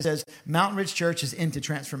the message says, Mountain Ridge Church is into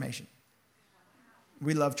transformation.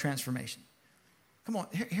 We love transformation. Come on,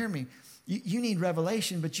 hear me. You need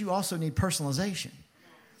revelation, but you also need personalization.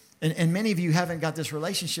 And many of you haven't got this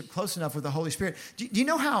relationship close enough with the Holy Spirit. Do you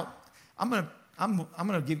know how I'm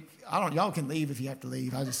gonna give? Y'all can leave if you have to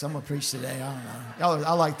leave. I'm gonna preach today. I don't know.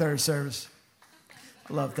 I like third service.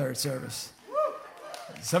 I love third service.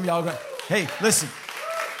 Some of y'all go, hey, listen.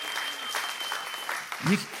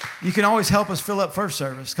 You can always help us fill up first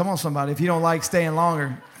service. Come on, somebody. If you don't like staying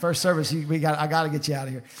longer, first service, I got to get you out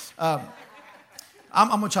of here. I'm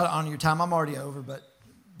gonna try to honor your time. I'm already over, but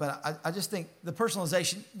I just think the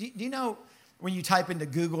personalization, do you know when you type into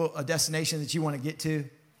Google a destination that you want to get to,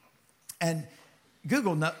 and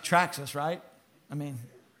Google tracks us, right? I mean,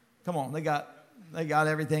 come on, they got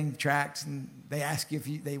everything tracked, and they ask you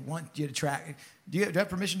if they want you to track. Do you have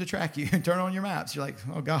permission to track you? Turn on your maps. You're like,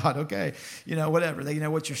 oh God, okay, whatever. They know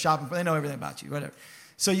what you're shopping for. They know everything about you, whatever.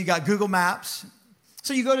 So you got Google Maps.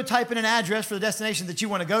 So you go to type in an address for the destination that you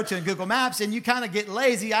want to go to in Google Maps, and you kind of get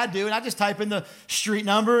lazy. I do, and I just type in the street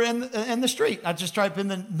number and the street. I just type in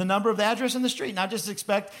the number of the address and the street, and I just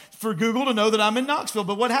expect for Google to know that I'm in Knoxville.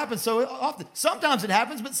 But what happens so often? Sometimes it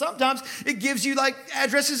happens, but sometimes it gives you like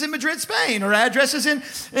addresses in Madrid, Spain, or addresses in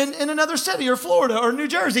another city, or Florida, or New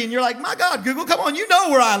Jersey, and you're like, my God, Google, come on, you know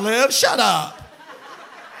where I live. Shut up.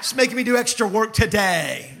 It's making me do extra work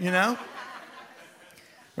today,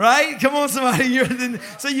 Right? Come on, somebody.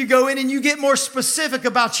 So you go in and you get more specific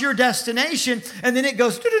about your destination, and then it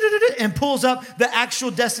goes and pulls up the actual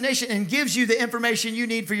destination and gives you the information you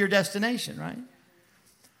need for your destination, right?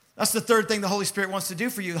 That's the third thing the Holy Spirit wants to do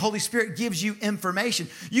for you. The Holy Spirit gives you information.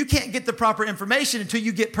 You can't get the proper information until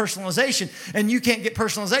you get personalization. And you can't get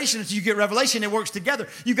personalization until you get revelation. It works together.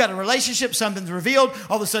 You've got a relationship, something's revealed.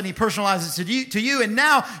 All of a sudden, he personalizes it to you. And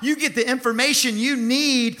now you get the information you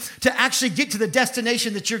need to actually get to the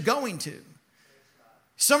destination that you're going to.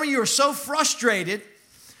 Some of you are so frustrated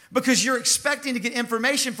because you're expecting to get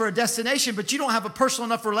information for a destination, but you don't have a personal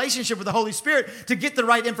enough relationship with the Holy Spirit to get the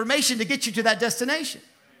right information to get you to that destination.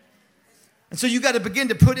 And so you got to begin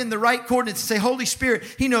to put in the right coordinates and say, Holy Spirit,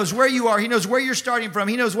 He knows where you are. He knows where you're starting from.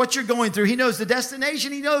 He knows what you're going through. He knows the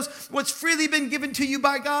destination. He knows what's freely been given to you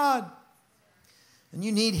by God. And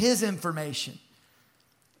you need His information.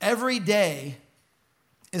 Every day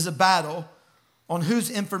is a battle on whose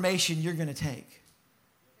information you're going to take.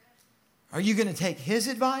 Are you going to take His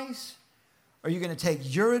advice? Are you going to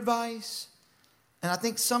take your advice? And I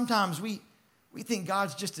think sometimes we think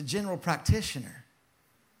God's just a general practitioner.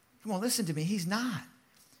 Come on, listen to me. He's not.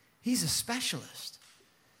 He's a specialist.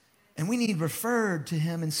 And we need referred to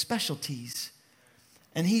Him in specialties.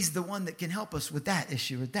 And He's the one that can help us with that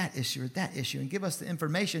issue or that issue or that issue and give us the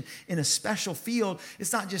information in a special field.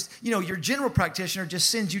 It's not just, your general practitioner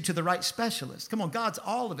just sends you to the right specialist. Come on, God's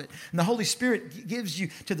all of it. And the Holy Spirit gives you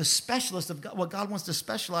to the specialist of God, what God wants to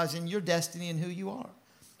specialize in your destiny and who you are.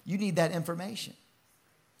 You need that information.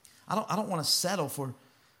 I don't want to settle for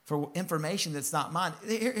information that's not mine.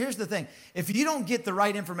 Here's the thing. If you don't get the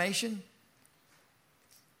right information,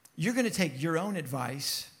 you're going to take your own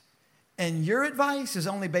advice, and your advice is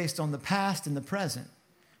only based on the past and the present.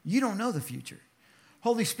 You don't know the future.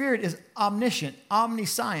 Holy Spirit is omniscient,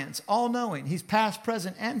 omniscience, all-knowing. He's past,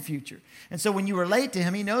 present, and future. And so when you relate to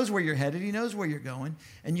Him, He knows where you're headed. He knows where you're going,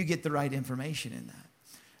 and you get the right information in that.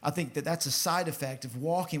 I think that's a side effect of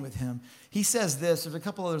walking with Him. He says this. There's a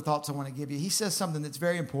couple other thoughts I want to give you. He says something that's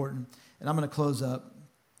very important, and I'm going to close up.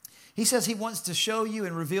 He says He wants to show you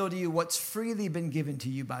and reveal to you what's freely been given to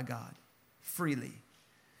you by God. Freely.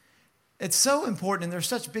 It's so important, and there's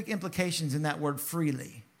such big implications in that word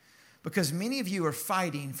freely, because many of you are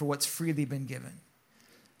fighting for what's freely been given.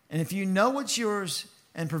 And if you know what's yours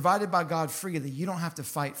and provided by God freely, you don't have to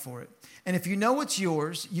fight for it. And if you know what's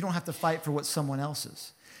yours, you don't have to fight for what's someone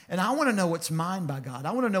else's. And I want to know what's mine by God.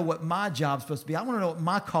 I want to know what my job's supposed to be. I want to know what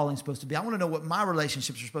my calling's supposed to be. I want to know what my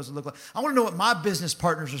relationships are supposed to look like. I want to know what my business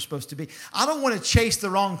partners are supposed to be. I don't want to chase the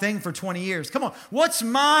wrong thing for 20 years. Come on. What's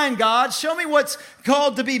mine, God? Show me what's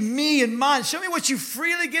called to be me and mine. Show me what you've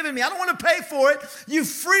freely given me. I don't want to pay for it. You've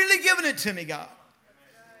freely given it to me, God.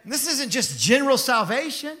 And this isn't just general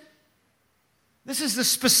salvation. This is the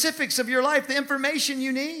specifics of your life, the information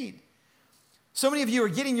you need. So many of you are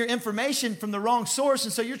getting your information from the wrong source,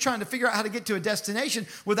 and so you're trying to figure out how to get to a destination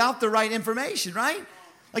without the right information, right?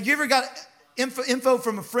 Like, you ever got info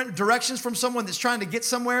from a friend, directions from someone that's trying to get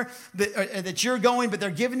somewhere that you're going, but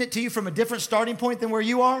they're giving it to you from a different starting point than where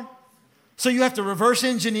you are? So you have to reverse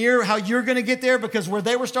engineer how you're going to get there because where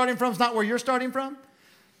they were starting from is not where you're starting from?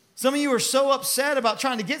 Some of you are so upset about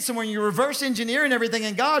trying to get somewhere and you're reverse engineering everything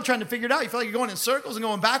and God trying to figure it out. You feel like you're going in circles and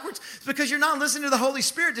going backwards. It's because you're not listening to the Holy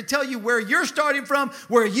Spirit to tell you where you're starting from,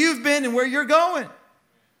 where you've been, and where you're going.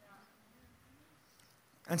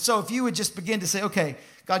 And so if you would just begin to say, okay,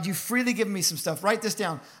 God, you've freely given me some stuff. Write this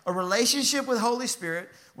down. A relationship with Holy Spirit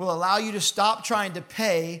will allow you to stop trying to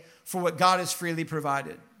pay for what God has freely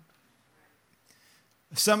provided.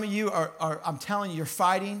 Some of you are I'm telling you, you're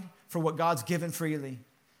fighting for what God's given freely.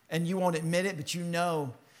 And you won't admit it, but you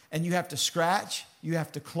know. And you have to scratch. You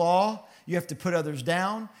have to claw. You have to put others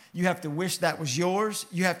down. You have to wish that was yours.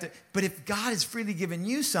 But if God has freely given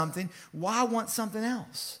you something, why want something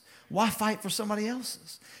else? Why fight for somebody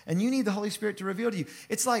else's? And you need the Holy Spirit to reveal to you.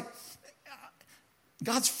 It's like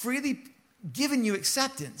God's freely given you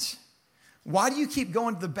acceptance. Why do you keep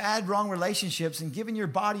going to the bad, wrong relationships and giving your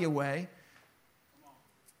body away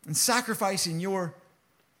and sacrificing your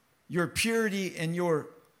purity and your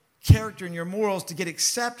character and your morals to get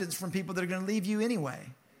acceptance from people that are going to leave you anyway?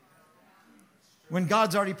 When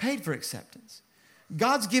God's already paid for acceptance.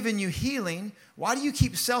 God's given you healing. Why do you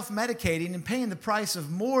keep self-medicating and paying the price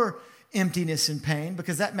of more emptiness and pain?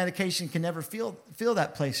 Because that medication can never fill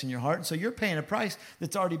that place in your heart. And so you're paying a price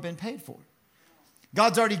that's already been paid for.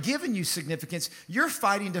 God's already given you significance. You're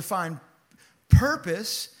fighting to find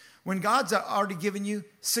purpose when God's already given you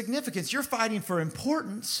significance. You're fighting for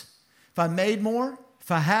importance. If I made more, if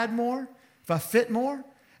I had more, if I fit more,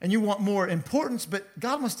 and you want more importance, but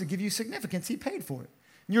God wants to give you significance. He paid for it.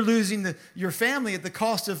 And you're losing your family at the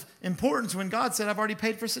cost of importance when God said, I've already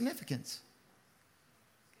paid for significance.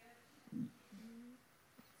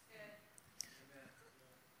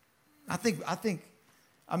 I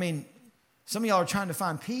mean, some of y'all are trying to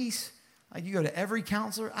find peace. Like, you go to every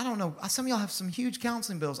counselor. I don't know. Some of y'all have some huge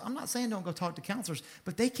counseling bills. I'm not saying don't go talk to counselors,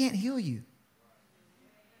 but they can't heal you.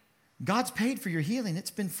 God's paid for your healing. It's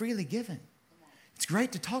been freely given. It's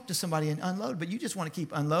great to talk to somebody and unload, but you just want to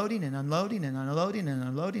keep unloading and unloading and unloading and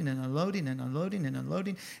unloading and unloading and unloading and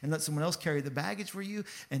unloading and let someone else carry the baggage for you,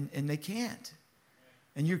 and they can't.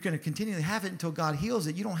 And you're going to continually have it until God heals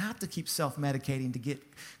it. You don't have to keep self-medicating to get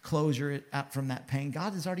closure from that pain.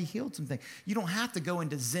 God has already healed something. You don't have to go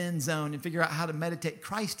into Zen zone and figure out how to meditate.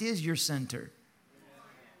 Christ is your center.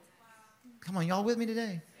 Come on, y'all with me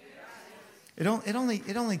today? It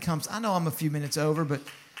only comes, I know I'm a few minutes over, but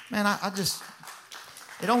man,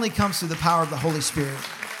 it only comes through the power of the Holy Spirit.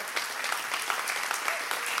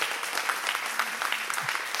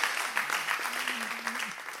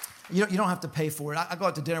 You don't have to pay for it. I go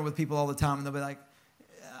out to dinner with people all the time, and they'll be like,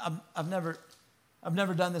 I've never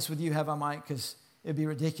done this with you, have I, Mike? Because it'd be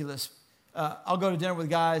ridiculous. I'll go to dinner with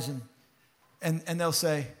guys, and they'll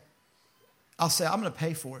say, I'm going to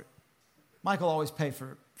pay for it. Mike will always pay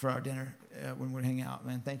for our dinner when we hang out,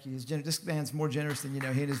 man. Thank you. This man's more generous than you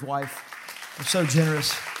know. He and his wife are so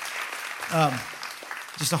generous.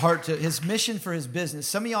 Just a heart to his mission for his business.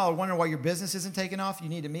 Some of y'all are wondering why your business isn't taking off. You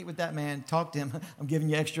need to meet with that man. Talk to him. I'm giving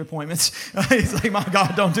you extra appointments. He's like, my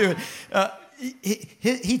God, don't do it.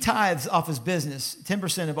 He tithes off his business,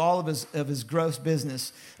 10% of all of his gross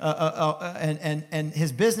business, and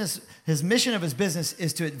his business, his mission of his business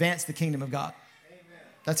is to advance the kingdom of God. Amen.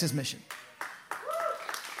 That's his mission.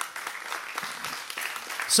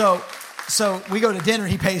 So we go to dinner.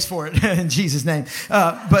 He pays for it in Jesus' name.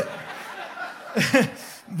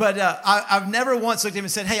 But I've never once looked at him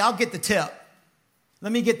and said, hey, I'll get the tip.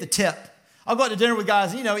 Let me get the tip. I'll go out to dinner with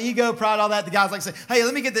guys, ego, pride, all that. The guys like say, hey,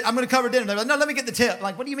 I'm going to cover dinner. They're like, no, let me get the tip. I'm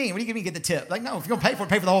like, what do you mean? What do you mean get the tip? Like, no, if you're going to pay for it,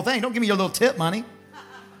 pay for the whole thing. Don't give me your little tip money.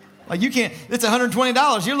 Like you can't, it's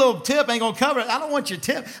 $120. Your little tip ain't going to cover it. I don't want your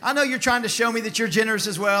tip. I know you're trying to show me that you're generous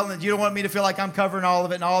as well and that you don't want me to feel like I'm covering all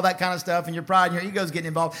of it and all that kind of stuff and your pride and your ego's getting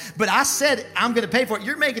involved. But I said I'm going to pay for it.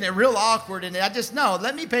 You're making it real awkward and I just, no,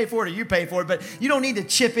 let me pay for it or you pay for it. But you don't need to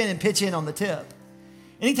chip in and pitch in on the tip.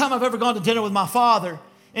 Anytime I've ever gone to dinner with my father,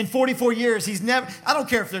 in 44 years, he's never, I don't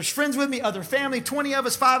care if there's friends with me, other family, 20 of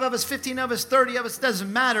us, 5 of us, 15 of us, 30 of us,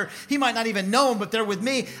 doesn't matter. He might not even know him, but they're with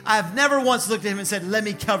me. I've never once looked at him and said, let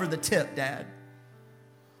me cover the tip, Dad.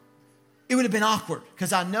 It would have been awkward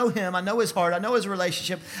because I know him, I know his heart, I know his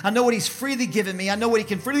relationship, I know what he's freely given me, I know what he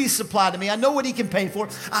can freely supply to me, I know what he can pay for.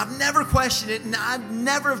 I've never questioned it and I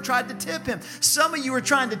never have tried to tip him. Some of you are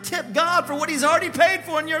trying to tip God for what he's already paid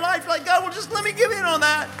for in your life. You're like, God, well, just let me give in on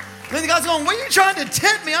that. And then God's going, what are you trying to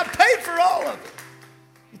tip me? I paid for all of it.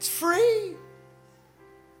 It's free.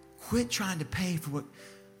 Quit trying to pay for what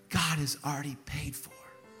God has already paid for.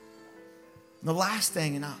 And the last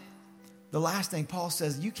thing, Paul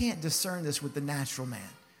says, you can't discern this with the natural man.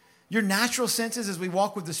 Your natural senses as we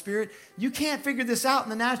walk with the Spirit, you can't figure this out in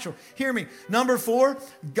the natural. Hear me. Number 4,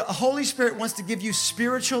 the Holy Spirit wants to give you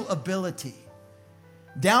spiritual ability.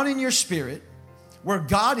 Down in your spirit, where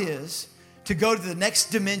God is, to go to the next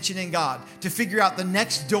dimension in God, to figure out the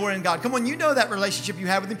next door in God. Come on, you know that relationship you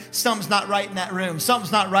have with Him. Something's not right in that room.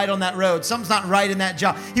 Something's not right on that road. Something's not right in that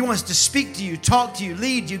job. He wants to speak to you, talk to you,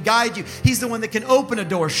 lead you, guide you. He's the one that can open a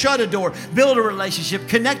door, shut a door, build a relationship,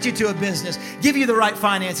 connect you to a business, give you the right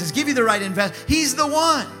finances, give you the right investment. He's the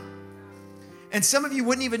one. And some of you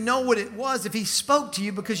wouldn't even know what it was if He spoke to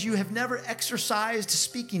you because you have never exercised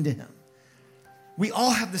speaking to Him. We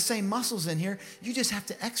all have the same muscles in here. You just have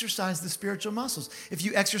to exercise the spiritual muscles. If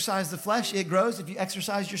you exercise the flesh, it grows. If you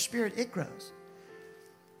exercise your spirit, it grows.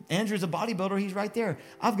 Andrew's a bodybuilder. He's right there.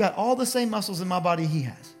 I've got all the same muscles in my body he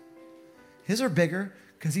has. His are bigger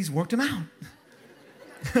because he's worked them out.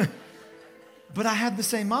 But I have the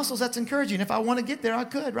same muscles. That's encouraging. If I want to get there, I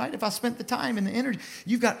could, right? If I spent the time and the energy.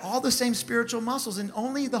 You've got all the same spiritual muscles, and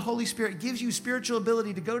only the Holy Spirit gives you spiritual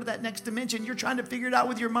ability to go to that next dimension. You're trying to figure it out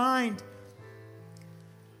with your mind.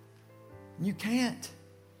 You can't.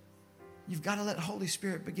 You've got to let the Holy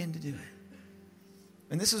Spirit begin to do it.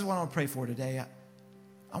 And this is what I want to pray for today.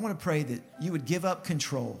 I want to pray that you would give up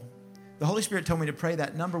control. The Holy Spirit told me to pray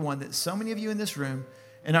that, number one, that so many of you in this room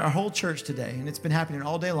and our whole church today, and it's been happening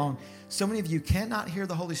all day long, so many of you cannot hear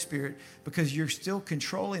the Holy Spirit because you're still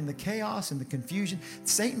controlling the chaos and the confusion.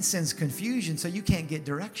 Satan sends confusion so you can't get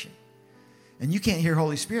direction. And you can't hear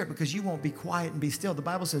Holy Spirit because you won't be quiet and be still. The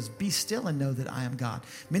Bible says, be still and know that I am God.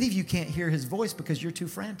 Many of you can't hear His voice because you're too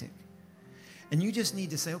frantic. And you just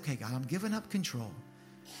need to say, okay, God, I'm giving up control.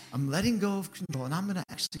 I'm letting go of control, and I'm going to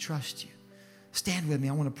actually trust you. Stand with me.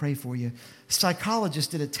 I want to pray for you.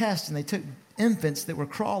 Psychologists did a test, and they took infants that were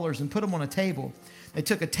crawlers and put them on a table. They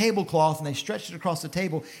took a tablecloth, and they stretched it across the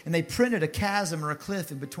table, and they printed a chasm or a cliff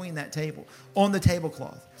in between that table, on the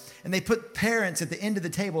tablecloth. And they put parents at the end of the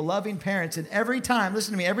table, loving parents. And every time,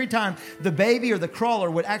 listen to me, every time the baby or the crawler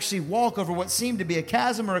would actually walk over what seemed to be a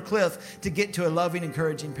chasm or a cliff to get to a loving,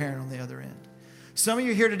 encouraging parent on the other end. Some of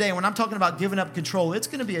you here today, when I'm talking about giving up control, it's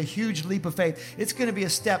going to be a huge leap of faith. It's going to be a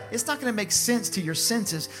step. It's not going to make sense to your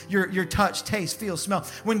senses, your touch, taste, feel, smell.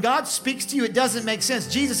 When God speaks to you, it doesn't make sense.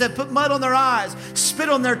 Jesus said, put mud on their eyes, spit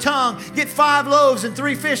on their tongue, get 5 loaves and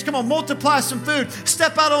 3 fish. Come on, multiply some food.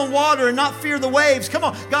 Step out on water and not fear the waves. Come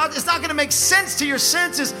on, God, it's not going to make sense to your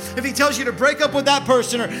senses if He tells you to break up with that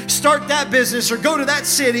person or start that business or go to that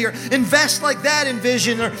city or invest like that in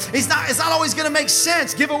vision. Or it's not always going to make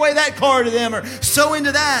sense. Give away that car to them or so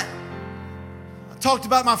into that. I talked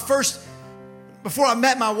about before I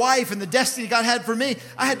met my wife and the destiny God had for me,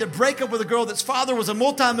 I had to break up with a girl that's father was a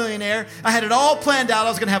multimillionaire. I had it all planned out. I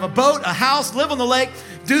was going to have a boat, a house, live on the lake,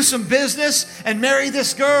 do some business, and marry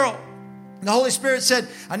this girl. And the Holy Spirit said,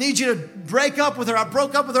 I need you to break up with her. I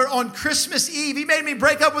broke up with her on Christmas Eve. He made me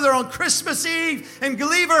break up with her on Christmas Eve and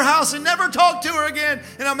leave her house and never talk to her again.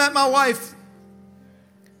 And I met my wife.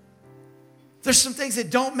 There's some things that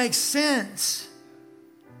don't make sense.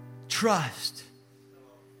 Trust.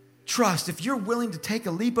 If you're willing to take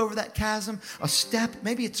a leap over that chasm, a step,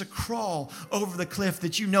 maybe it's a crawl over the cliff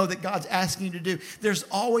that you know that God's asking you to do. There's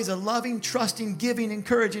always a loving, trusting, giving,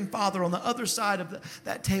 encouraging Father on the other side of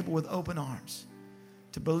that table with open arms.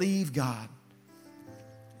 To believe God,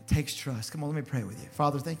 it takes trust. Come on, let me pray with you.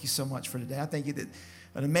 Father, thank you so much for today. I thank you that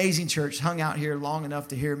an amazing church hung out here long enough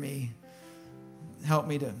to hear me. Help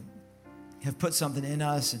me to have put something in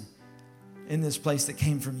us and in this place that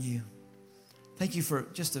came from you. Thank you for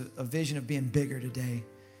just a vision of being bigger today.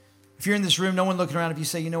 If you're in this room, no one looking around, if you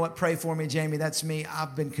say, you know what, pray for me, Jamie, that's me.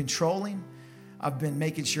 I've been controlling. I've been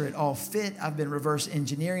making sure it all fit. I've been reverse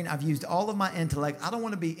engineering. I've used all of my intellect. I don't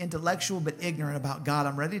want to be intellectual but ignorant about God.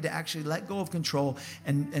 I'm ready to actually let go of control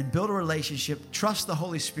and build a relationship, trust the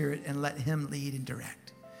Holy Spirit, and let him lead and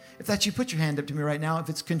direct. If that's you, put your hand up to me right now. If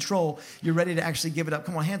it's control, you're ready to actually give it up.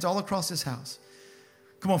 Come on, hands all across this house.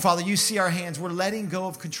 Come on, Father, you see our hands. We're letting go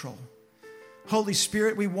of control. Holy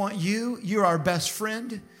Spirit, we want you. You're our best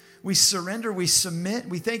friend. We surrender. We submit.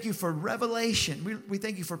 We thank you for revelation. We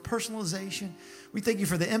thank you for personalization. We thank you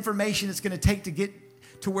for the information it's going to take to get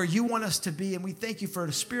to where you want us to be. And we thank you for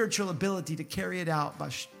the spiritual ability to carry it out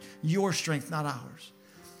by your strength, not ours.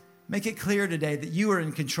 Make it clear today that you are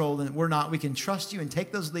in control and that we're not. We can trust you and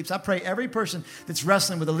take those leaps. I pray every person that's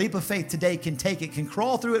wrestling with a leap of faith today can take it, can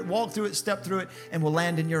crawl through it, walk through it, step through it, and will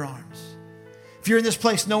land in your arms. If you're in this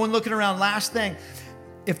place, no one looking around, last thing,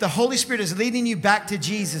 if the Holy Spirit is leading you back to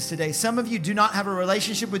Jesus today, some of you do not have a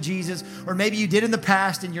relationship with Jesus, or maybe you did in the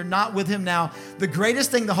past and you're not with him now. The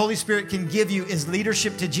greatest thing the Holy Spirit can give you is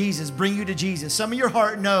leadership to Jesus, bring you to Jesus. Some of your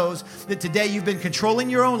heart knows that today you've been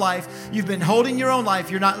controlling your own life. You've been holding your own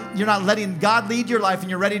life. You're not letting God lead your life, and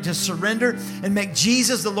you're ready to surrender and make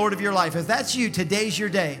Jesus the Lord of your life. If that's you, today's your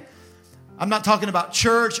day. I'm not talking about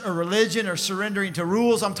church or religion or surrendering to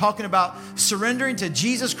rules. I'm talking about surrendering to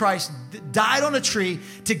Jesus Christ, that died on a tree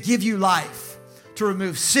to give you life, to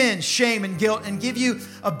remove sin, shame, and guilt, and give you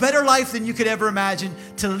a better life than you could ever imagine,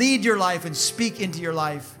 to lead your life and speak into your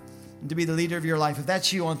life and to be the leader of your life. If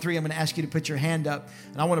that's you, on 3, I'm going to ask you to put your hand up,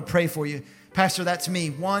 and I want to pray for you. Pastor, that's me.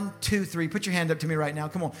 1, 2, 3. Put your hand up to me right now.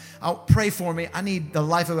 Come on. Pray for me. I need the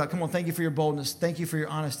life of God. Come on. Thank you for your boldness. Thank you for your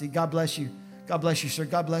honesty. God bless you. God bless you, sir.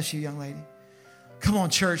 God bless you, young lady. Come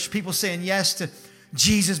on, church. People saying yes to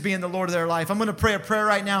Jesus being the Lord of their life. I'm going to pray a prayer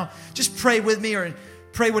right now. Just pray with me, or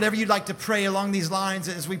pray whatever you'd like to pray along these lines.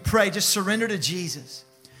 As we pray, just surrender to Jesus.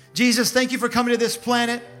 Jesus, thank you for coming to this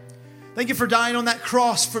planet. Thank you for dying on that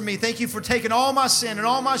cross for me. Thank you for taking all my sin and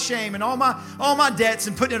all my shame and all my debts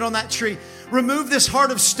and putting it on that tree. Remove this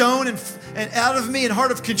heart of stone and out of me, and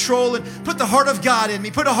heart of control, and put the heart of God in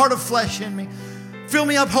me. Put a heart of flesh in me. Fill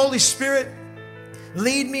me up, Holy Spirit.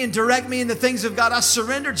 Lead me and direct me in the things of God. I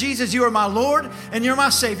surrender, Jesus. You are my Lord and you're my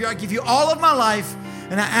Savior. I give you all of my life,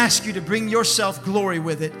 and I ask you to bring yourself glory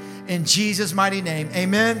with it. In Jesus' mighty name,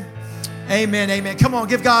 amen. Amen, amen. Come on,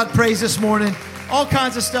 give God praise this morning. All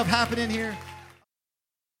kinds of stuff happening here.